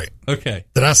fishing. Right. Okay.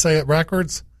 Did I say it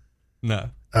backwards?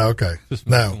 No. Okay. Just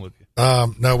messing with you.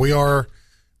 No, we are,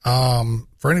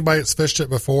 for anybody that's fished it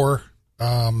before,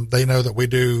 they know that we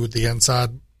do the inside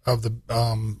of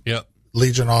the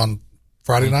Legion on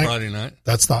Friday night.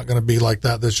 That's not going to be like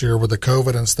that this year with the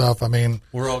COVID and stuff. I mean,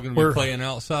 we're all going to be playing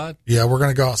outside. Yeah, we're going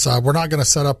to go outside. We're not going to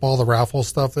set up all the raffle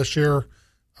stuff this year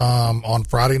on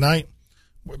Friday night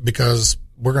because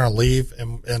we're going to leave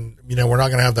and we're not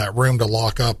going to have that room to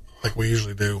lock up like we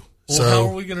usually do. Well, so how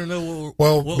are we going to know?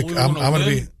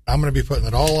 I'm going to be putting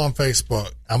it all on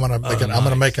Facebook. I'm going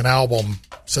to make an album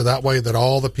so that way that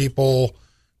all the people,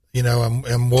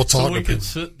 and we'll talk. So we can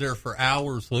sit there for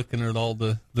hours looking at all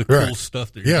the cool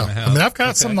stuff that you're going to have. I mean, I've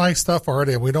got some nice stuff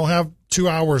already. We don't have 2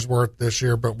 hours worth this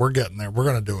year, but we're getting there. We're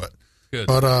going to do it. Good.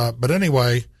 But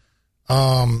anyway,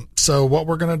 so what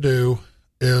we're going to do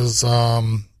is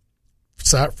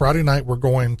Friday night we're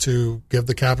going to give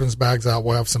the captain's bags out.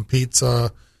 We'll have some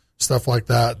pizza, stuff like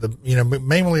that.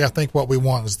 Mainly I think what we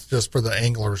want is just for the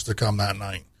anglers to come that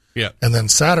night. Yeah. And then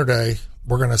Saturday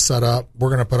we're going to set up. We're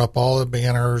going to put up all the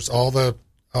banners, all the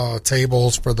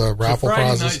tables for the raffle Friday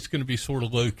prizes. night's going to be sort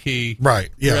of low key, right?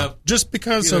 Yeah, just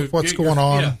because of what's going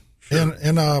on. Yeah, sure.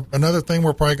 And another thing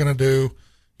we're probably going to do,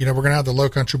 we're going to have the Low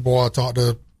Country Bowl. I talked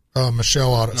to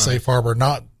Michelle out at Safe Harbor,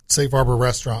 not Safe Harbor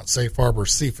Restaurant, Safe Harbor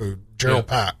Seafood. Gerald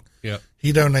Pack. Yeah,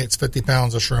 he donates 50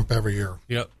 pounds of shrimp every year.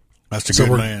 Yep, that's a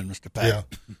good man, Mr. Pack. Yeah,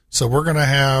 so we're going to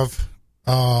have.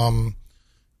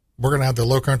 We're going to have the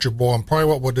Low Country Bowl, and probably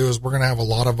what we'll do is we're going to have a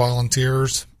lot of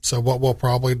volunteers. So what we'll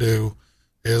probably do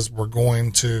is we're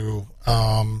going to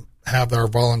have our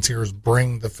volunteers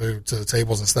bring the food to the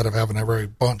tables instead of having everybody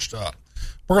bunched up.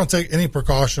 We're going to take any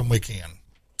precaution we can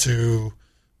to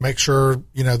make sure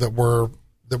that we're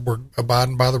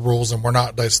abiding by the rules and we're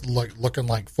not just looking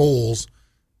like fools.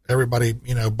 Everybody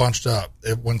bunched up.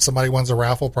 When somebody wins a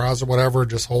raffle prize or whatever,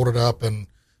 just hold it up and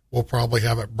we'll probably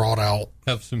have it brought out.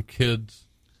 Have some kids.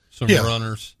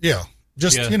 Runners. Yeah.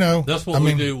 Just, that's what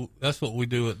we do. That's what we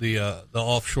do at the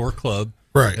offshore club.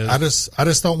 Right. I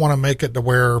just don't want to make it to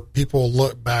where people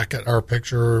look back at our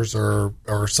pictures or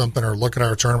something, or look at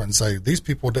our tournament and say, these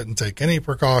people didn't take any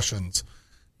precautions.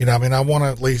 I want to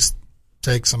at least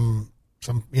take some,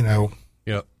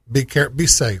 be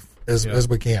safe as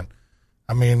we can.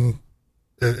 I mean,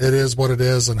 it is what it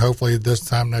is. And hopefully this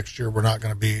time next year, we're not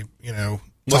going to be,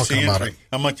 What's talking the about entry? it.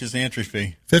 How much is the entry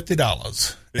fee?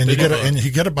 $50. And you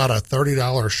get about a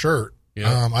 $30 shirt.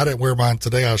 Yeah. I didn't wear mine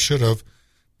today. I should have,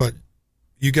 but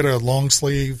you get a long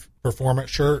sleeve performance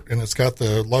shirt and it's got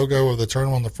the logo of the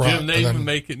tournament on the front. Jim, they even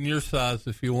make it in your size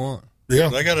if you want. Yeah.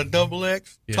 They got a double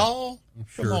X tall.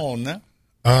 Sure. Come on now.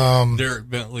 Derek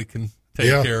Bentley can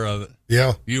take care of it.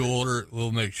 Yeah. You order it,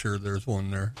 we'll make sure there's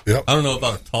one there. Yep. I don't know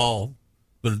about a tall,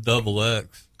 but a double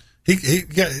X. They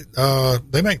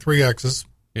make 3Xs.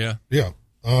 Yeah. Yeah.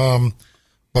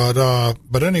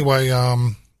 But anyway,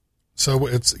 so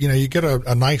it's, you get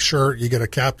a nice shirt, you get a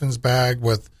captain's bag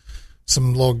with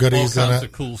some little goodies in it. All kinds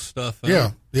of cool stuff.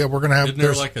 Yeah. We're going to have, isn't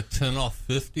there like a 10 off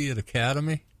 50 at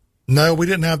Academy? No, we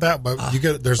didn't have that, but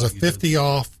there's a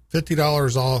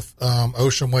 $50 off,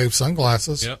 Ocean Wave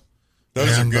sunglasses. Yep.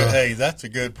 Those are good. Hey, that's a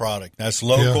good product. That's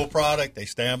local product. They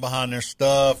stand behind their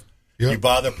stuff. Yep. You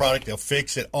buy their product, they'll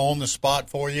fix it on the spot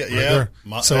for you. Right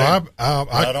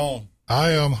right on.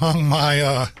 I hung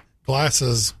my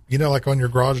glasses, like on your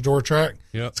garage door track.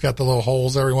 Yep. It's got the little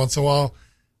holes every once in a while.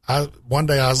 One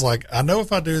day I was like, I know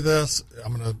if I do this,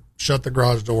 I'm going to shut the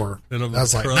garage door. I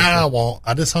was like, I won't.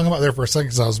 I just hung them out there for a second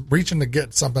because I was reaching to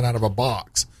get something out of a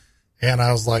box. And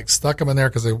I was like, stuck them in there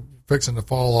because they were fixing to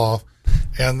fall off.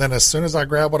 And then as soon as I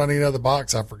grabbed what I needed out of the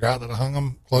box, I forgot that I hung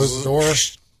them, closed the door,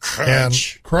 and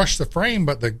crushed the frame.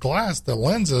 But the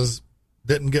lenses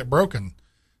didn't get broken.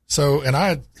 So, and I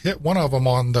had hit one of them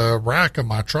on the rack of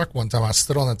my truck one time. I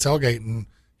stood on the tailgate and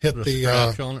hit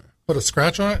put a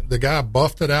scratch on it. The guy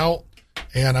buffed it out.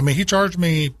 And I mean, he charged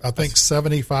me, I think,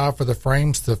 $75 for the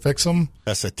frames to fix them.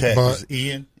 That's a tech. Is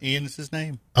Ian is his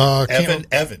name? Evan.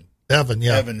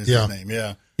 Yeah. Evan is his name.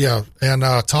 Yeah. Yeah. And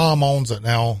Tom owns it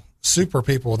now. Super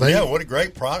people. What a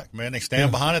great product, man. They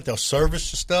stand behind it. They'll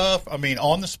service the stuff. I mean,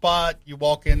 on the spot, you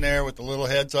walk in there with the little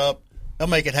heads up. They'll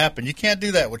make it happen. You can't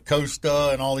do that with Costa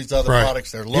and all these other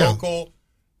products. They're local.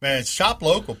 Yeah. Man, shop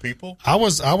local, people. I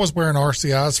was wearing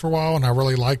RCIs for a while, and I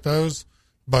really like those.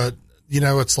 But,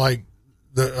 it's like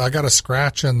I got a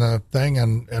scratch in the thing,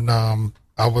 and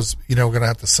I was, going to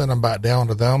have to send them back down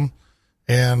to them.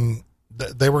 And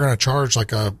they were going to charge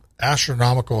like a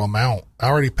astronomical amount. I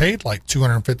already paid like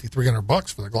 $250,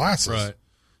 $300 for the glasses. Right.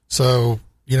 So,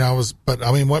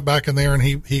 went back in there and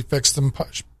he fixed them,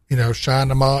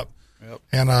 shined them up. Yep.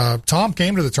 And Tom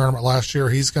came to the tournament last year.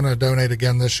 He's going to donate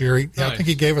again this year. Nice. I think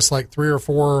he gave us like 3 or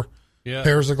 4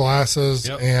 pairs of glasses,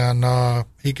 and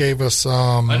he gave us.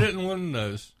 I didn't win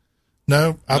those.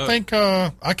 No, I think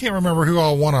I can't remember who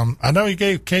all won them. I know he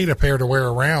gave Kate a pair to wear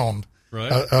around,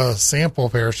 right? A sample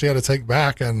pair she had to take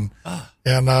back, and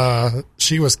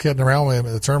she was kidding around with him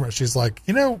at the tournament. She's like,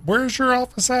 where's your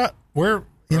office at? Where,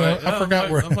 I forgot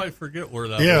where. I might forget where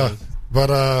that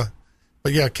was.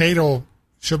 But yeah, Kate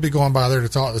she'll be going by there to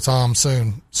talk to Tom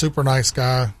soon. Super nice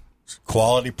guy.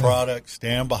 Quality product,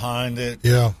 stand behind it.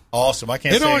 Yeah. Awesome. I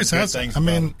can't say always good has things. I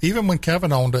mean, even when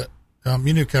Kevin owned it,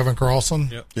 you knew Kevin Carlson.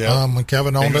 Yep. Yeah. When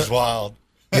Kevin owned it was it. wild.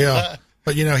 Yeah.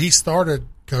 But he started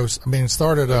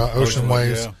Ocean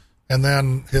Waves. Yeah. And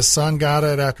then his son got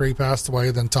it after he passed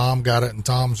away. Then Tom got it, and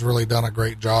Tom's really done a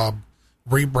great job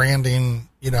rebranding.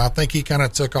 I think he kind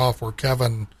of took off where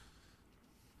Kevin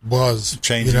was.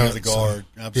 Changing of the guard.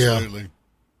 So, absolutely.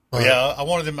 Yeah. I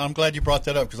wanted them. I'm glad you brought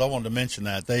that up because I wanted to mention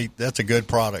that. That's a good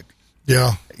product.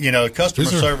 Yeah. Customer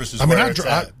service is where it's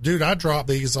at. Dude, I drop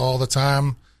these all the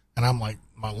time, and I'm like,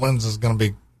 my lens is going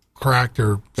to be cracked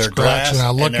or they're scratched. Glass,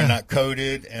 and they're not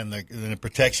coated, and the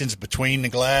protections between the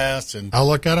glass. And I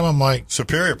look at them, I'm like,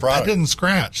 superior product. That didn't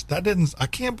scratch. I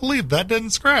can't believe that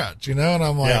didn't scratch, and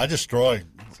I'm like. Yeah,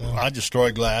 I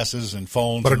destroy glasses and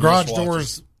phones. But and a garage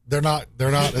doors, they're not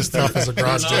as tough as a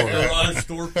garage door. Garage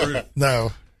door proof.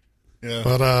 No. Yeah.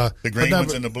 But the green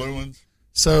ones and the blue ones.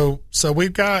 So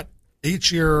we've got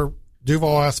each year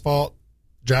Duval Asphalt,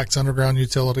 Jack's Underground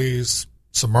Utilities,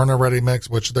 Smyrna Ready Mix,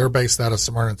 which they're based out of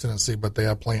Smyrna, Tennessee, but they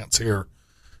have plants here.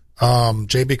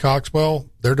 JB Coxwell,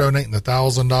 they're donating the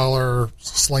 $1,000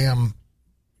 slam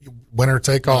winner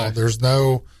take all. Nice. There's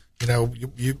no,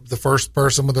 the first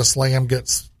person with a slam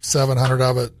gets 700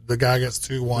 of it. The guy gets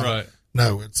 2-1. Right.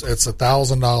 No, it's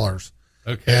 $1,000.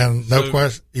 Okay. And no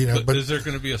question, but is there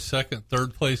going to be a second,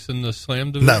 third place in the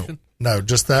slam division? No,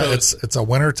 just that so it's a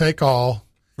winner take all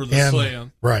for the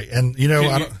slam. Right. And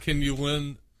can you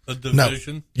win a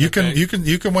division? No, you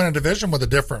can win a division with a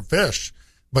different fish.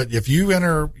 But if you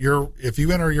enter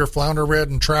your flounder, red,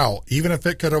 and trout, even if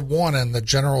it could have won in the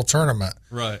general tournament,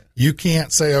 right? You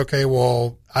can't say, okay,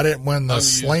 well, I didn't win the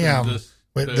slam.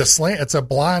 The slam, it's a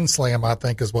blind slam, I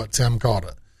think, is what Tim called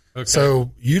it. Okay.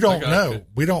 So you don't know.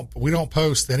 We don't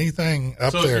post anything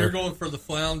up there. So if you're going for the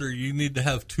flounder, you need to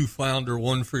have 2 flounder,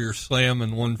 one for your slam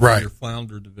and one for your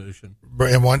flounder division.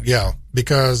 And one,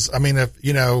 because I mean,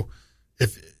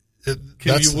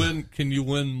 can you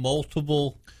win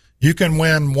multiple? You can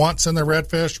win once in the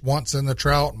redfish, once in the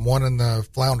trout, and one in the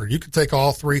flounder. You can take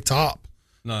all 3 top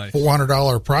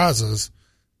 $400 prizes,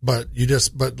 but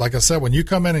like I said, when you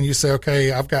come in and you say,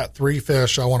 okay, I've got 3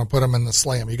 fish, I want to put them in the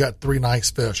slam. You got 3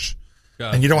 nice fish,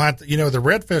 and you don't have to. The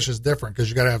redfish is different because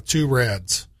you got to have 2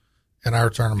 reds in our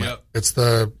tournament. Yep. It's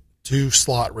the 2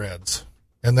 slot reds,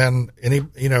 and then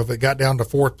if it got down to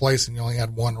 4th place and you only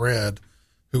had 1 red,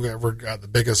 whoever got the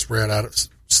biggest red out of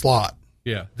slot.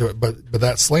 Yeah. But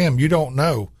that slam, you don't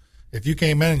know. If you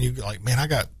came in and you like, man, I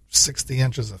got 60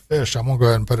 inches of fish, I'm going to go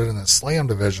ahead and put it in the slam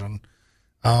division.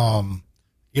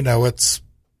 It's.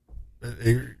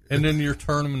 And in your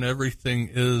tournament,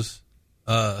 everything is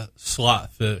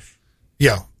slot fish.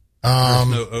 Yeah. There's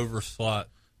no over slot.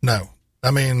 No.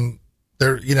 I mean,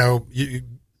 the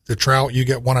trout, you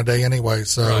get 1 a day anyway.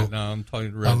 So. Right, now I'm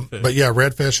talking redfish. But yeah,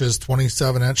 redfish is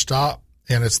 27-inch top.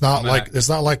 And it's not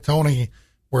like Tony,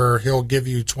 where he'll give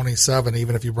you 27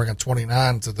 even if you bring a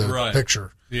 29 to the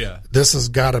picture. Yeah. This has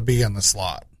got to be in the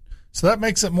slot. So that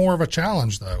makes it more of a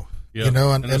challenge, though. Yep.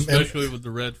 And especially with the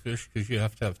redfish, because you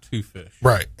have to have 2 fish.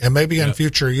 Right. And maybe in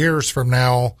future years from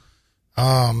now,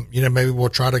 maybe we'll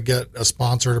try to get a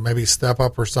sponsor to maybe step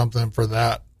up or something for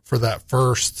that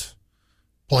first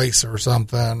place or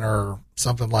something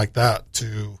like that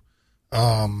to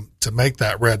make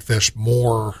that redfish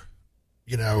more,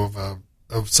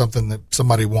 of something that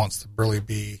somebody wants to really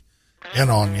be in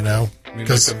on,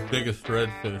 because the biggest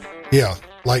redfish. Yeah,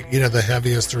 like the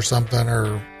heaviest or something,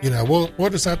 or we'll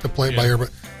just have to play it by ear.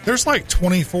 But there's like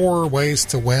 24 ways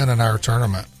to win in our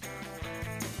tournament.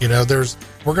 We're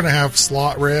gonna have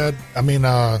slot red. I mean,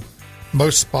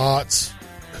 most spots.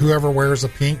 Whoever wears a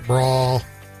pink bra.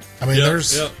 I mean,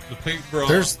 there's the pink bra.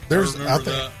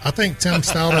 I think Tim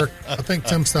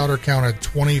Stouter counted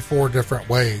 24 different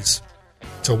ways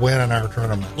to win in our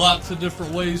tournament. Lots of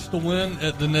different ways to win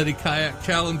at the Netty Kayak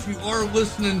Challenge. You are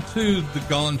listening to the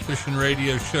Gone Fishing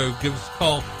Radio Show. Give us a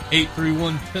call,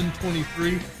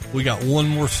 831-1023. We got one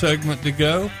more segment to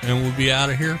go, and we'll be out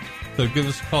of here. So give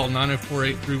us a call,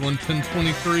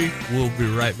 904-831-1023. We'll be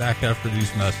right back after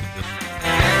these messages.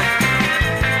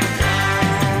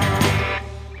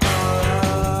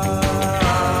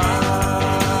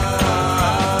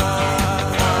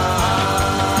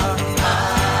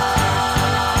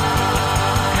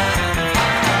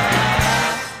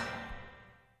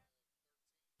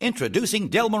 Introducing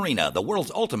Del Marina, the world's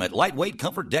ultimate lightweight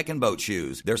comfort deck and boat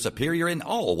shoes. They're superior in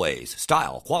all ways,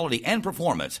 style, quality, and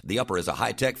performance. The upper is a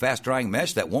high-tech, fast-drying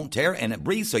mesh that won't tear, and it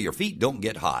breathes so your feet don't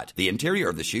get hot. The interior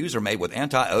of the shoes are made with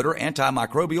anti-odor,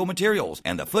 antimicrobial materials,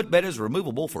 and the footbed is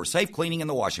removable for safe cleaning in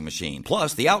the washing machine.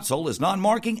 Plus, the outsole is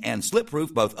non-marking and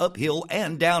slip-proof both uphill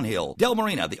and downhill. Del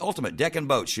Marina, the ultimate deck and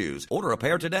boat shoes. Order a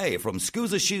pair today from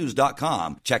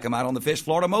ScusaShoes.com. Check them out on the Fish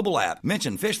Florida mobile app.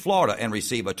 Mention Fish Florida and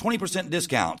receive a 20%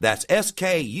 discount. That's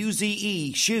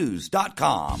SKUZE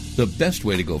shoes.com. The best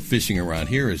way to go fishing around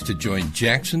here is to join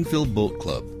Jacksonville Boat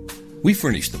Club. We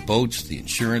furnish the boats, the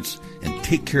insurance, and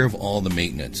take care of all the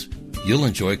maintenance. You'll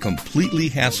enjoy completely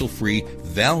hassle-free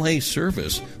valet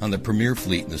service on the premier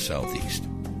fleet in the Southeast.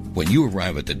 When you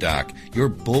arrive at the dock, your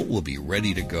boat will be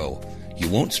ready to go. You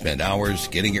won't spend hours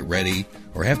getting it ready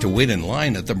or have to wait in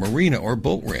line at the marina or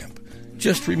boat ramp.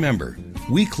 Just remember,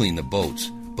 we clean the boats,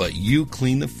 but you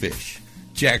clean the fish.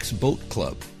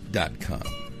 JacksBoatClub.com.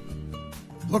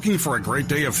 Looking for a great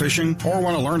day of fishing or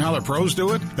want to learn how the pros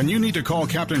do it? Then you need to call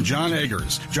Captain John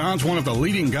Eggers. John's one of the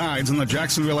leading guides in the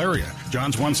Jacksonville area.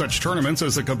 John's won such tournaments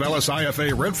as the Cabela's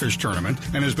IFA Redfish Tournament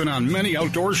and has been on many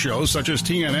outdoor shows such as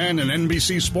TNN and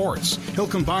NBC Sports. He'll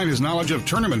combine his knowledge of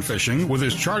tournament fishing with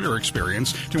his charter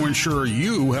experience to ensure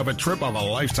you have a trip of a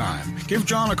lifetime. Give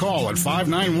John a call at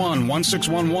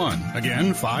 591-1611.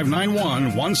 Again,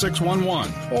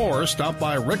 591-1611. Or stop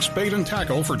by Rick's Bait and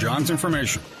Tackle for John's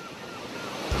information.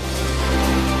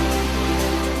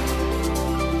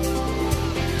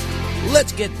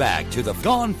 Let's get back to the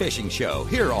Gone Fishing Show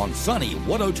here on Sunny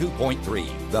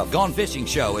 102.3. The Gone Fishing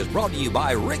Show is brought to you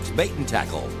by Rick's Bait and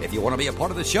Tackle. If you want to be a part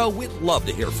of the show, we'd love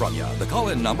to hear from you. The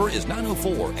call-in number is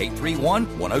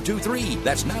 904-831-1023.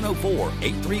 That's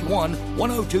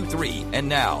 904-831-1023. And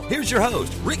now, here's your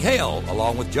host, Rick Hale,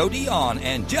 along with Joe Dion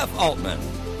and Jeff Altman.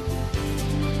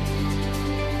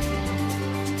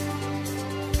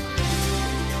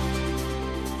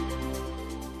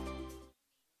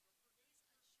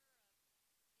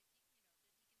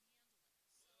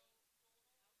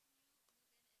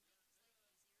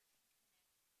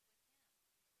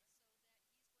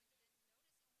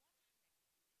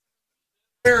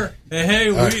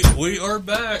 Hey, we are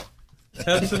back.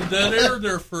 Had some dead air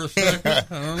there for a second. I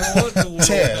don't know what the world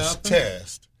happened.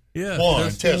 Test. Yeah,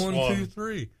 test one, 2,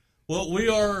 3. Well, we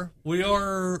are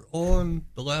on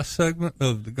the last segment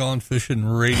of the Gone Fishing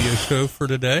radio show for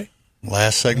today.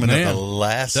 Last segment of the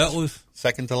last. That was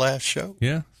second to last show.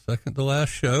 Yeah, second to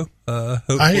last show.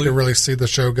 Hopefully, I hate to really see the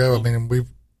show go. I mean,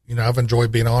 I've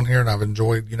enjoyed being on here, and I've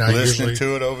enjoyed listening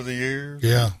to it over the years.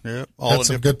 Yeah, all had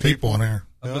some good people in here.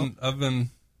 I've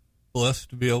been blessed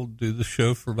to be able to do the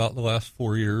show for about the last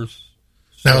 4 years.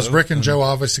 Now, is Rick and Joe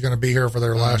obviously going to be here for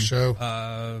their last show?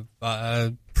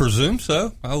 I presume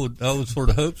so. I would sort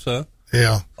of hope so.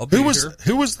 Yeah. Who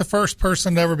was the first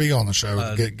person to ever be on the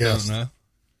show? Get guessed? Don't know.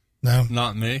 No,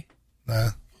 not me. No,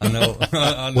 I know.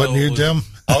 Wasn't you, Jim?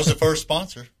 I was the first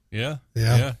sponsor. Yeah.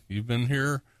 You've been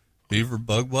here, Beaver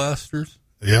Bug Blasters.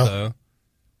 Yeah.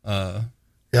 So,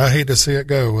 I hate to see it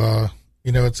go.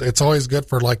 It's always good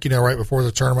for right before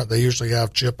the tournament. They usually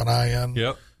have Chip and I in.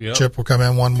 Yep. Chip will come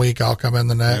in one week, I'll come in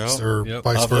the next, or vice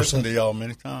I've versa. listened to y'all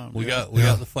many times. We got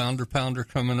the Flounder Pounder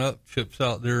coming up. Chip's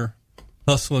out there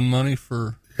hustling money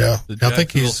for the Jacksonville I think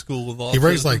School of Autism. He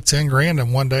raised like $10,000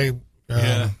 in one day.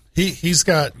 He's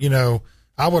got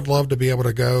I would love to be able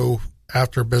to go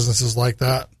after businesses like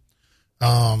that.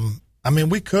 I mean,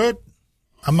 we could.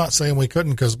 I'm not saying we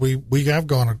couldn't, because we have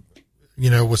gone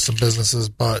with some businesses,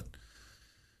 but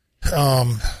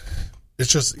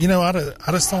it's just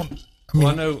I just don't.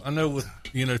 I know with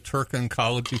Turk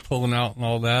Oncology pulling out and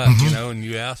all that, and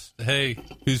you asked, hey,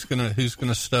 who's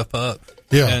gonna step up?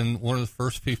 Yeah. And one of the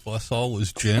first people I saw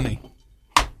was Jenny.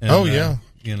 And, yeah.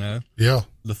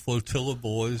 The Flotilla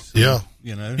Boys. Yeah.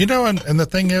 And the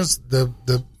thing is,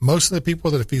 the most of the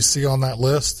people that if you see on that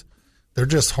list, they're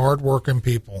just hardworking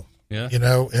people. Yeah.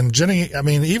 And Jenny, I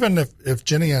mean, even if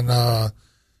Jenny and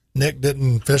Nick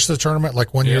didn't fish the tournament,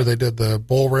 like one year they did the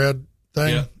bull red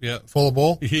thing, full of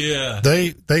bull. Yeah.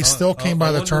 They still came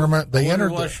by the tournament. They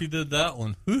entered. Why she did that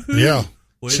one? Yeah.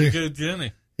 Way to go,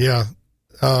 Jenny. Yeah.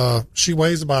 She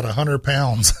weighs about 100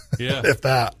 pounds. Yeah. If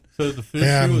that. So the fish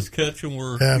she was catching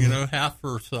were, half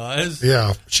her size.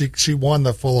 Yeah. She won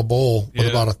the full of bull with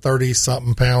about a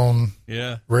 30-something pound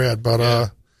red.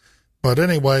 But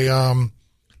anyway,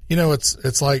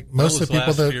 it's like most of the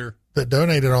people that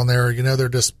donated on there, they're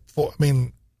just, I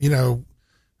mean,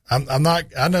 I'm not,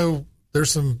 I know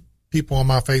there's some people on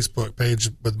my Facebook page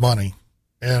with money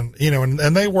and,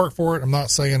 and they work for it. I'm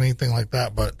not saying anything like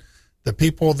that, but the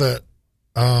people that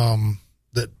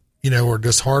are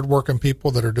just hardworking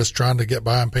people that are just trying to get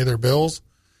by and pay their bills.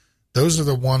 Those are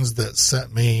the ones that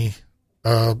sent me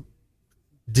a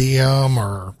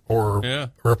DM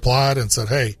or replied and said,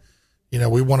 hey,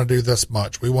 we want to do this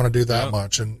much. We want to do that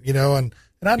much. And, and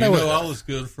I know I was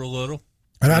good for a little.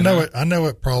 And I know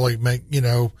it probably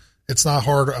it's not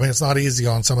hard. I mean, it's not easy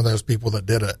on some of those people that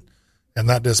did it. And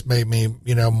that just made me,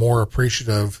 more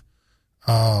appreciative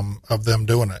of them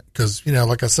doing it. Cause,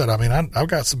 like I said, I mean, I've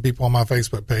got some people on my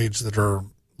Facebook page that are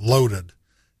loaded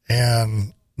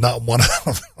and not one of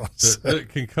them that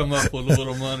can come up with a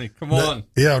little money. Come on.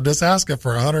 Yeah. Just asking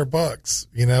for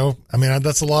 $100, I mean,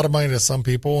 that's a lot of money to some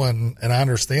people and I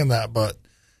understand that, but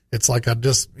it's like, we're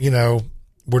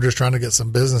just trying to get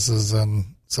some businesses.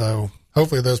 And so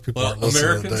hopefully those people aren't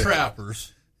listening. American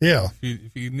Trappers. Yeah.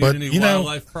 If you need any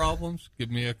wildlife problems,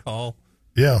 give me a call.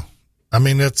 Yeah. I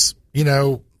mean, it's,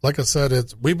 like I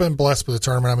said, we've been blessed with the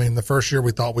tournament. I mean, the first year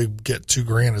we thought we'd get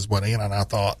 $2,000 is what Anna and I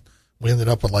thought. We ended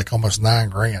up with like almost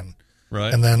 $9,000.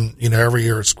 Right. And then, every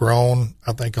year it's grown.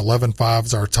 I think 11.5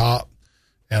 is our top.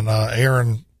 And,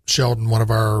 Erin Sheldon, one of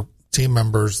our team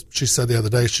members, she said the other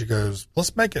day, she goes,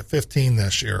 let's make it 15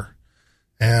 this year.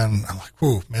 And I'm like,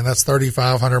 whew, man, that's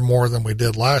 3,500 more than we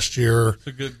did last year. It's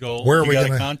a good goal. Where are you we got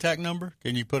gonna, a contact number?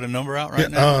 Can you put a number out right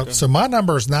now? So my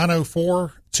number is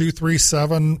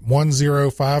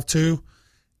 904-237-1052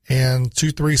 and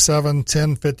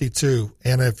 237-1052.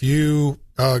 And if you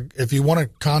want to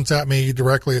contact me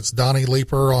directly, it's Donnie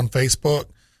Leeper on Facebook,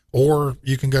 or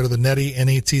you can go to the Netty,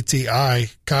 Netti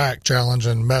Kayak Challenge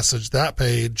and message that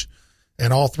page.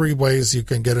 And all three ways you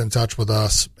can get in touch with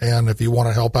us. And if you want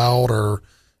to help out, or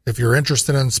if you're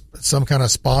interested in some kind of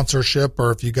sponsorship,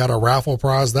 or if you got a raffle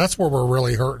prize, that's where we're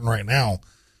really hurting right now.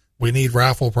 We need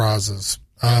raffle prizes.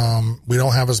 We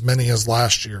don't have as many as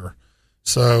last year.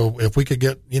 So if we could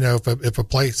get, if a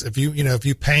place, if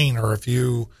you paint, or if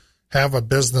you have a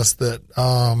business that,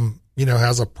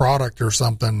 has a product or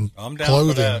something, I'm down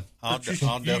clothing. for that.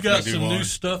 You got some new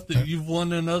stuff that you've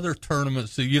won in other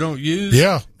tournaments that you don't use.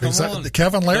 Yeah, exactly.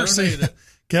 Kevin Laircy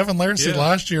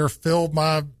last year filled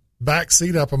my back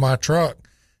seat up in my truck.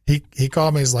 He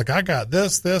called me. He's like, I got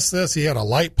this. He had a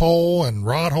light pole and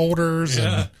rod holders,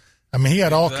 and I mean, he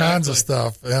had all kinds of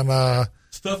stuff and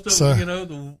stuff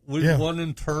that we've won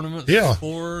in tournaments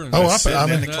before. And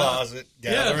in the closet.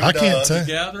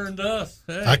 Gathering dust.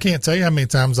 Hey. I can't tell you how many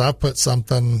times I've put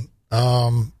something,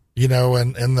 in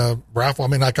the raffle. I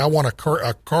mean, like I won a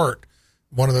cart,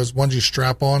 one of those ones you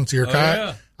strap on to your kayak.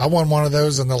 Yeah. I won one of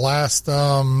those in the last,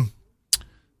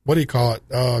 what do you call it?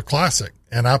 Classic.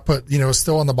 And I put, it's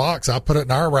still in the box. I put it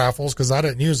in our raffles because I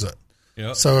didn't use it.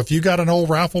 Yep. So if you got an old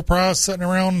raffle prize sitting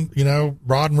around,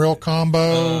 rod and reel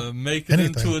combo, make it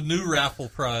into a new raffle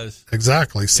prize.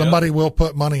 Exactly. Somebody will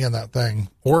put money in that thing.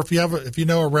 Or if you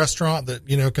know a restaurant that,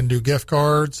 can do gift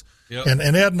cards. Yep. And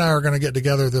Ed and I are going to get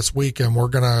together this week, and we're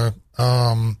going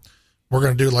to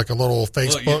do like a little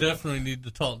Facebook. Well, you definitely need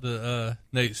to talk to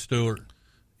Nate Stewart.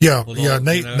 Yeah.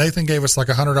 Nathan gave us like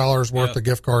 $100 worth of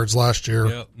gift cards last year.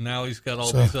 Yep. Now he's got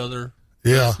all these other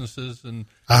businesses, and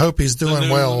I hope he's doing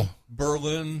well.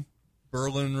 Berlin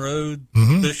Road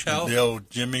Fish House, the old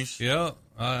Jimmy's. Yeah,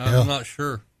 I'm not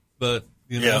sure, but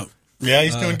yeah,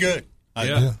 he's doing good.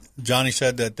 Johnny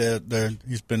said that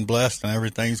he's been blessed and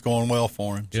everything's going well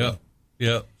for him. So.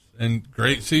 Yeah, and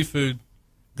great seafood.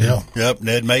 Yeah, yep.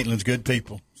 Ned Maitland's good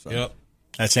people. So. Yep,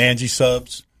 that's Angie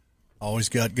Subs. Always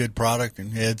got good product,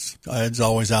 and Ed's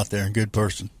always out there, a good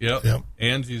person. Yep.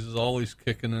 Angie's is always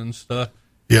kicking in stuff.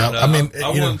 Yeah, and, I mean, I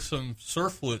won some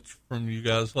surflets from you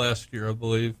guys last year, I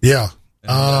believe. Yeah,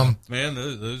 and, man,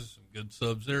 those are some good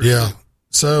subs there. Yeah, too.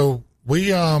 so we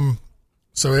so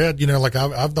Ed, like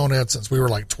I've known Ed since we were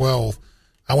like 12.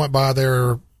 I went by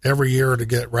there every year to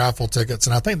get raffle tickets,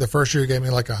 and I think the first year he gave me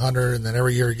like $100, and then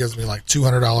every year he gives me like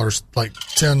 $200, like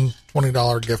 $10,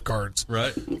 $20 gift cards,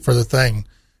 right, for the thing.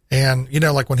 And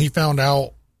like when he found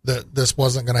out that this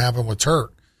wasn't going to happen with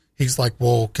Turk, he's like,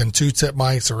 well, can 2 Tip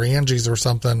Mice or Angie's or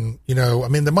something, I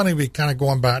mean, the money would be kind of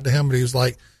going back to him, but he was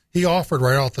like, he offered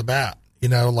right off the bat,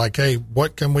 like, hey,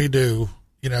 what can we do?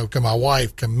 Can my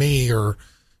wife, can me, or,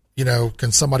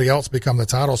 can somebody else become the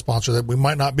title sponsor? That we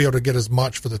might not be able to get as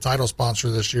much for the title sponsor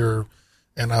this year.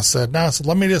 And I said, no,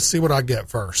 let me just see what I get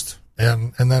first.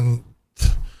 And then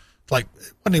like,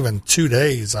 it wasn't even 2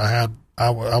 days. I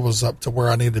was up to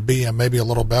where I needed to be and maybe a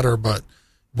little better, but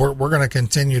we're going to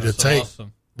continue to take,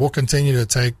 awesome. We'll continue to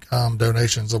take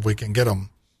donations if we can get them.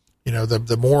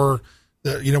 The more,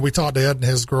 we talked to Ed and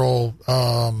his girl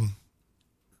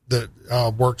that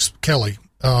works, Kelly.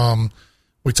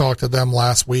 We talked to them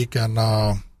last week, and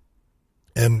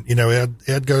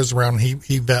Ed goes around.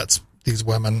 He vets these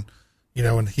women,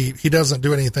 and he doesn't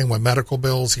do anything with medical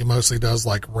bills. He mostly does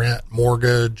like rent,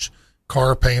 mortgage,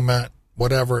 car payment,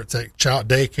 whatever it takes, child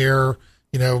daycare,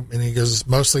 and he goes,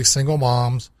 mostly single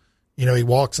moms. He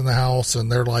walks in the house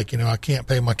and they're like, I can't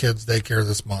pay my kids' daycare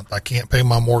this month. I can't pay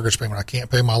my mortgage payment. I can't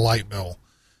pay my light bill.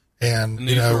 And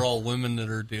these are all women that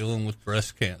are dealing with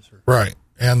breast cancer. Right.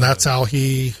 And that's how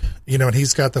he, and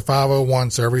he's got the 501,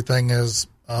 so everything is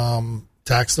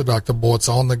tax deductible. It's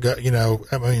on the go, Ed,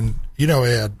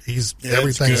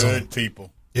 everything's good on.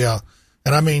 People. Yeah.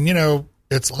 And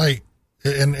it's like,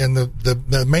 and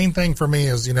the main thing for me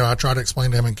is, I try to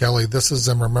explain to him and Kelly, this is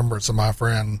in remembrance of my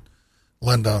friend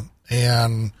Linda,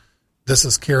 and this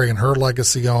is carrying her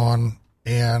legacy on,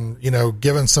 and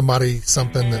giving somebody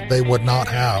something that they would not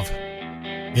have.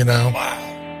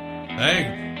 Wow.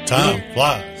 Hey, time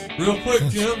flies. Real quick,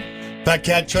 Jim. Fat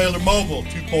Cat Trailer Mobile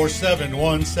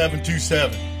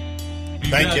 247-1727.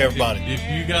 Thank you, everybody.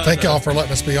 Thank y'all for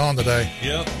letting us be on today.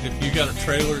 Yep. If you got a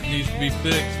trailer that needs to be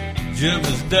fixed, Jim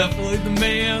is definitely the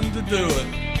man to do it.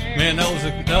 Man, that was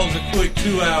a quick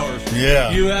 2 hours.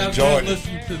 Yeah, you have been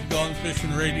listening to the Gone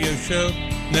Fishing Radio Show.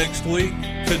 Next week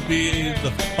could be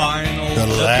the final,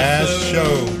 last episode.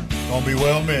 show. Gonna be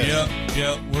well missed.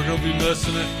 Yep. We're gonna be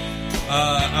missing it.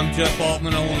 I'm Jeff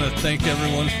Altman. I want to thank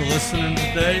everyone for listening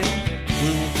today. We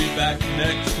will be back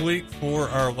next week for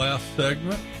our last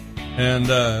segment, and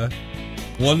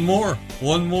one more.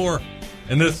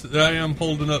 And this, I am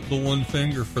holding up the one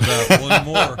finger for that one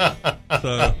more.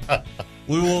 So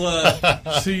we will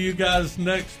see you guys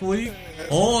next week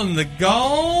on the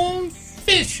Gone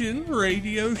Fishing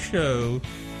Radio Show.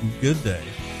 Good day.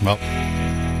 Well.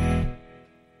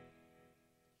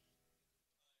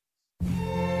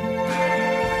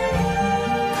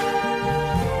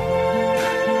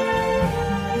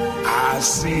 I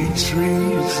see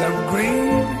trees of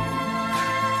green,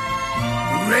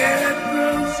 red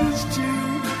roses too.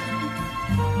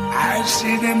 I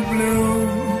see them bloom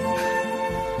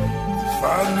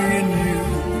for me and you,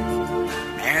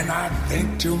 and I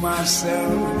think to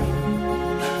myself,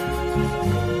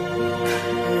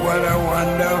 what a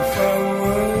wonderful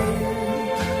world.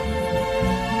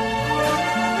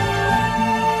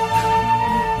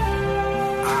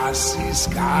 I see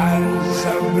skies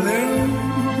of blue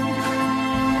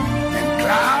and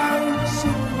clouds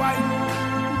of white,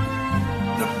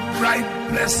 the bright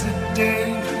blessed day,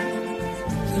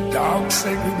 the dark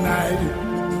sacred night,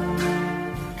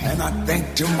 and I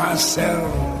think to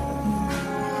myself,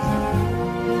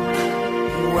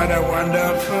 what a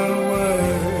wonderful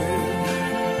world.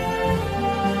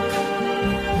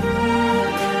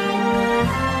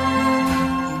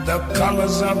 The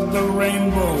colors of the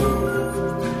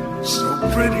rainbow, so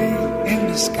pretty in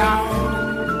the sky,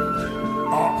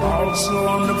 are also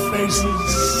on the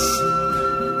faces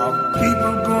of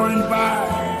people going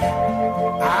by.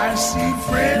 I see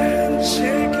friends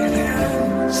shaking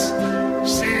hands,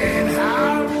 saying,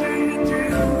 how do you do?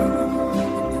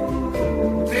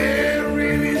 They're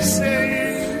really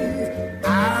saying, I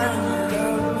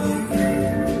love you.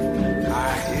 I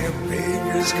hear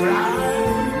babies cry,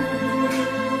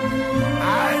 I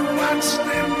watch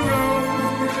them grow.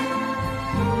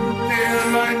 They'll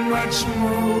learn much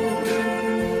more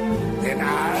than I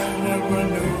never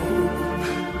knew.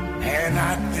 And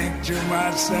I think to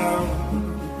myself,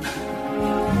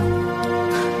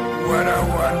 what a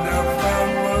wonderful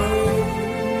world.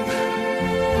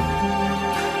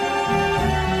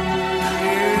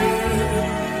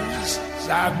 Yes,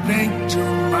 I think to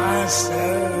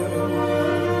myself,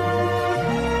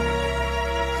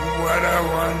 what a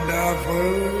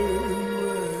wonderful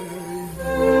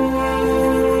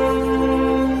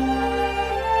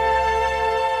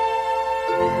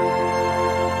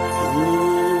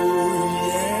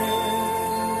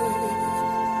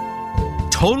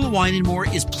Total Wine & More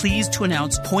is pleased to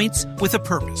announce Points with a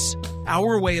Purpose,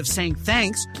 our way of saying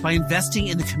thanks by investing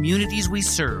in the communities we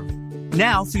serve.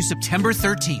 Now through September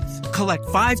 13th, collect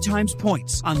 5 times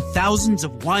points on thousands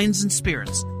of wines and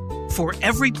spirits. For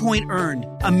every point earned,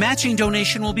 a matching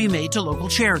donation will be made to local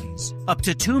charities, up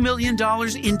to $2 million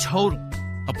in total.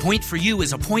 A point for you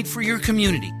is a point for your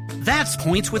community. That's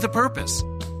Points with a Purpose.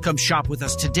 Come shop with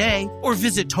us today or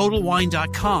visit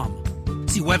TotalWine.com.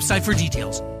 See website for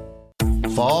details.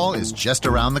 Fall is just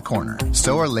around the corner.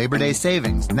 So are Labor Day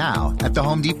savings now at the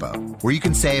Home Depot, where you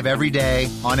can save every day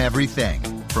on everything,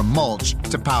 from mulch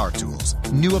to power tools,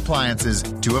 new appliances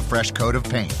to a fresh coat of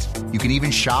paint. You can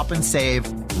even shop and save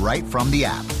right from the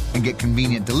app and get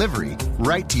convenient delivery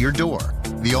right to your door.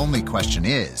 The only question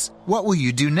is, what will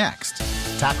you do next?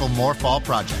 Tackle more fall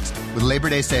projects with Labor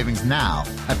Day savings now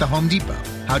at the Home Depot.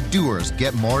 How doers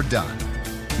get more done.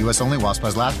 U.S. only while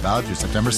supplies last, valid through September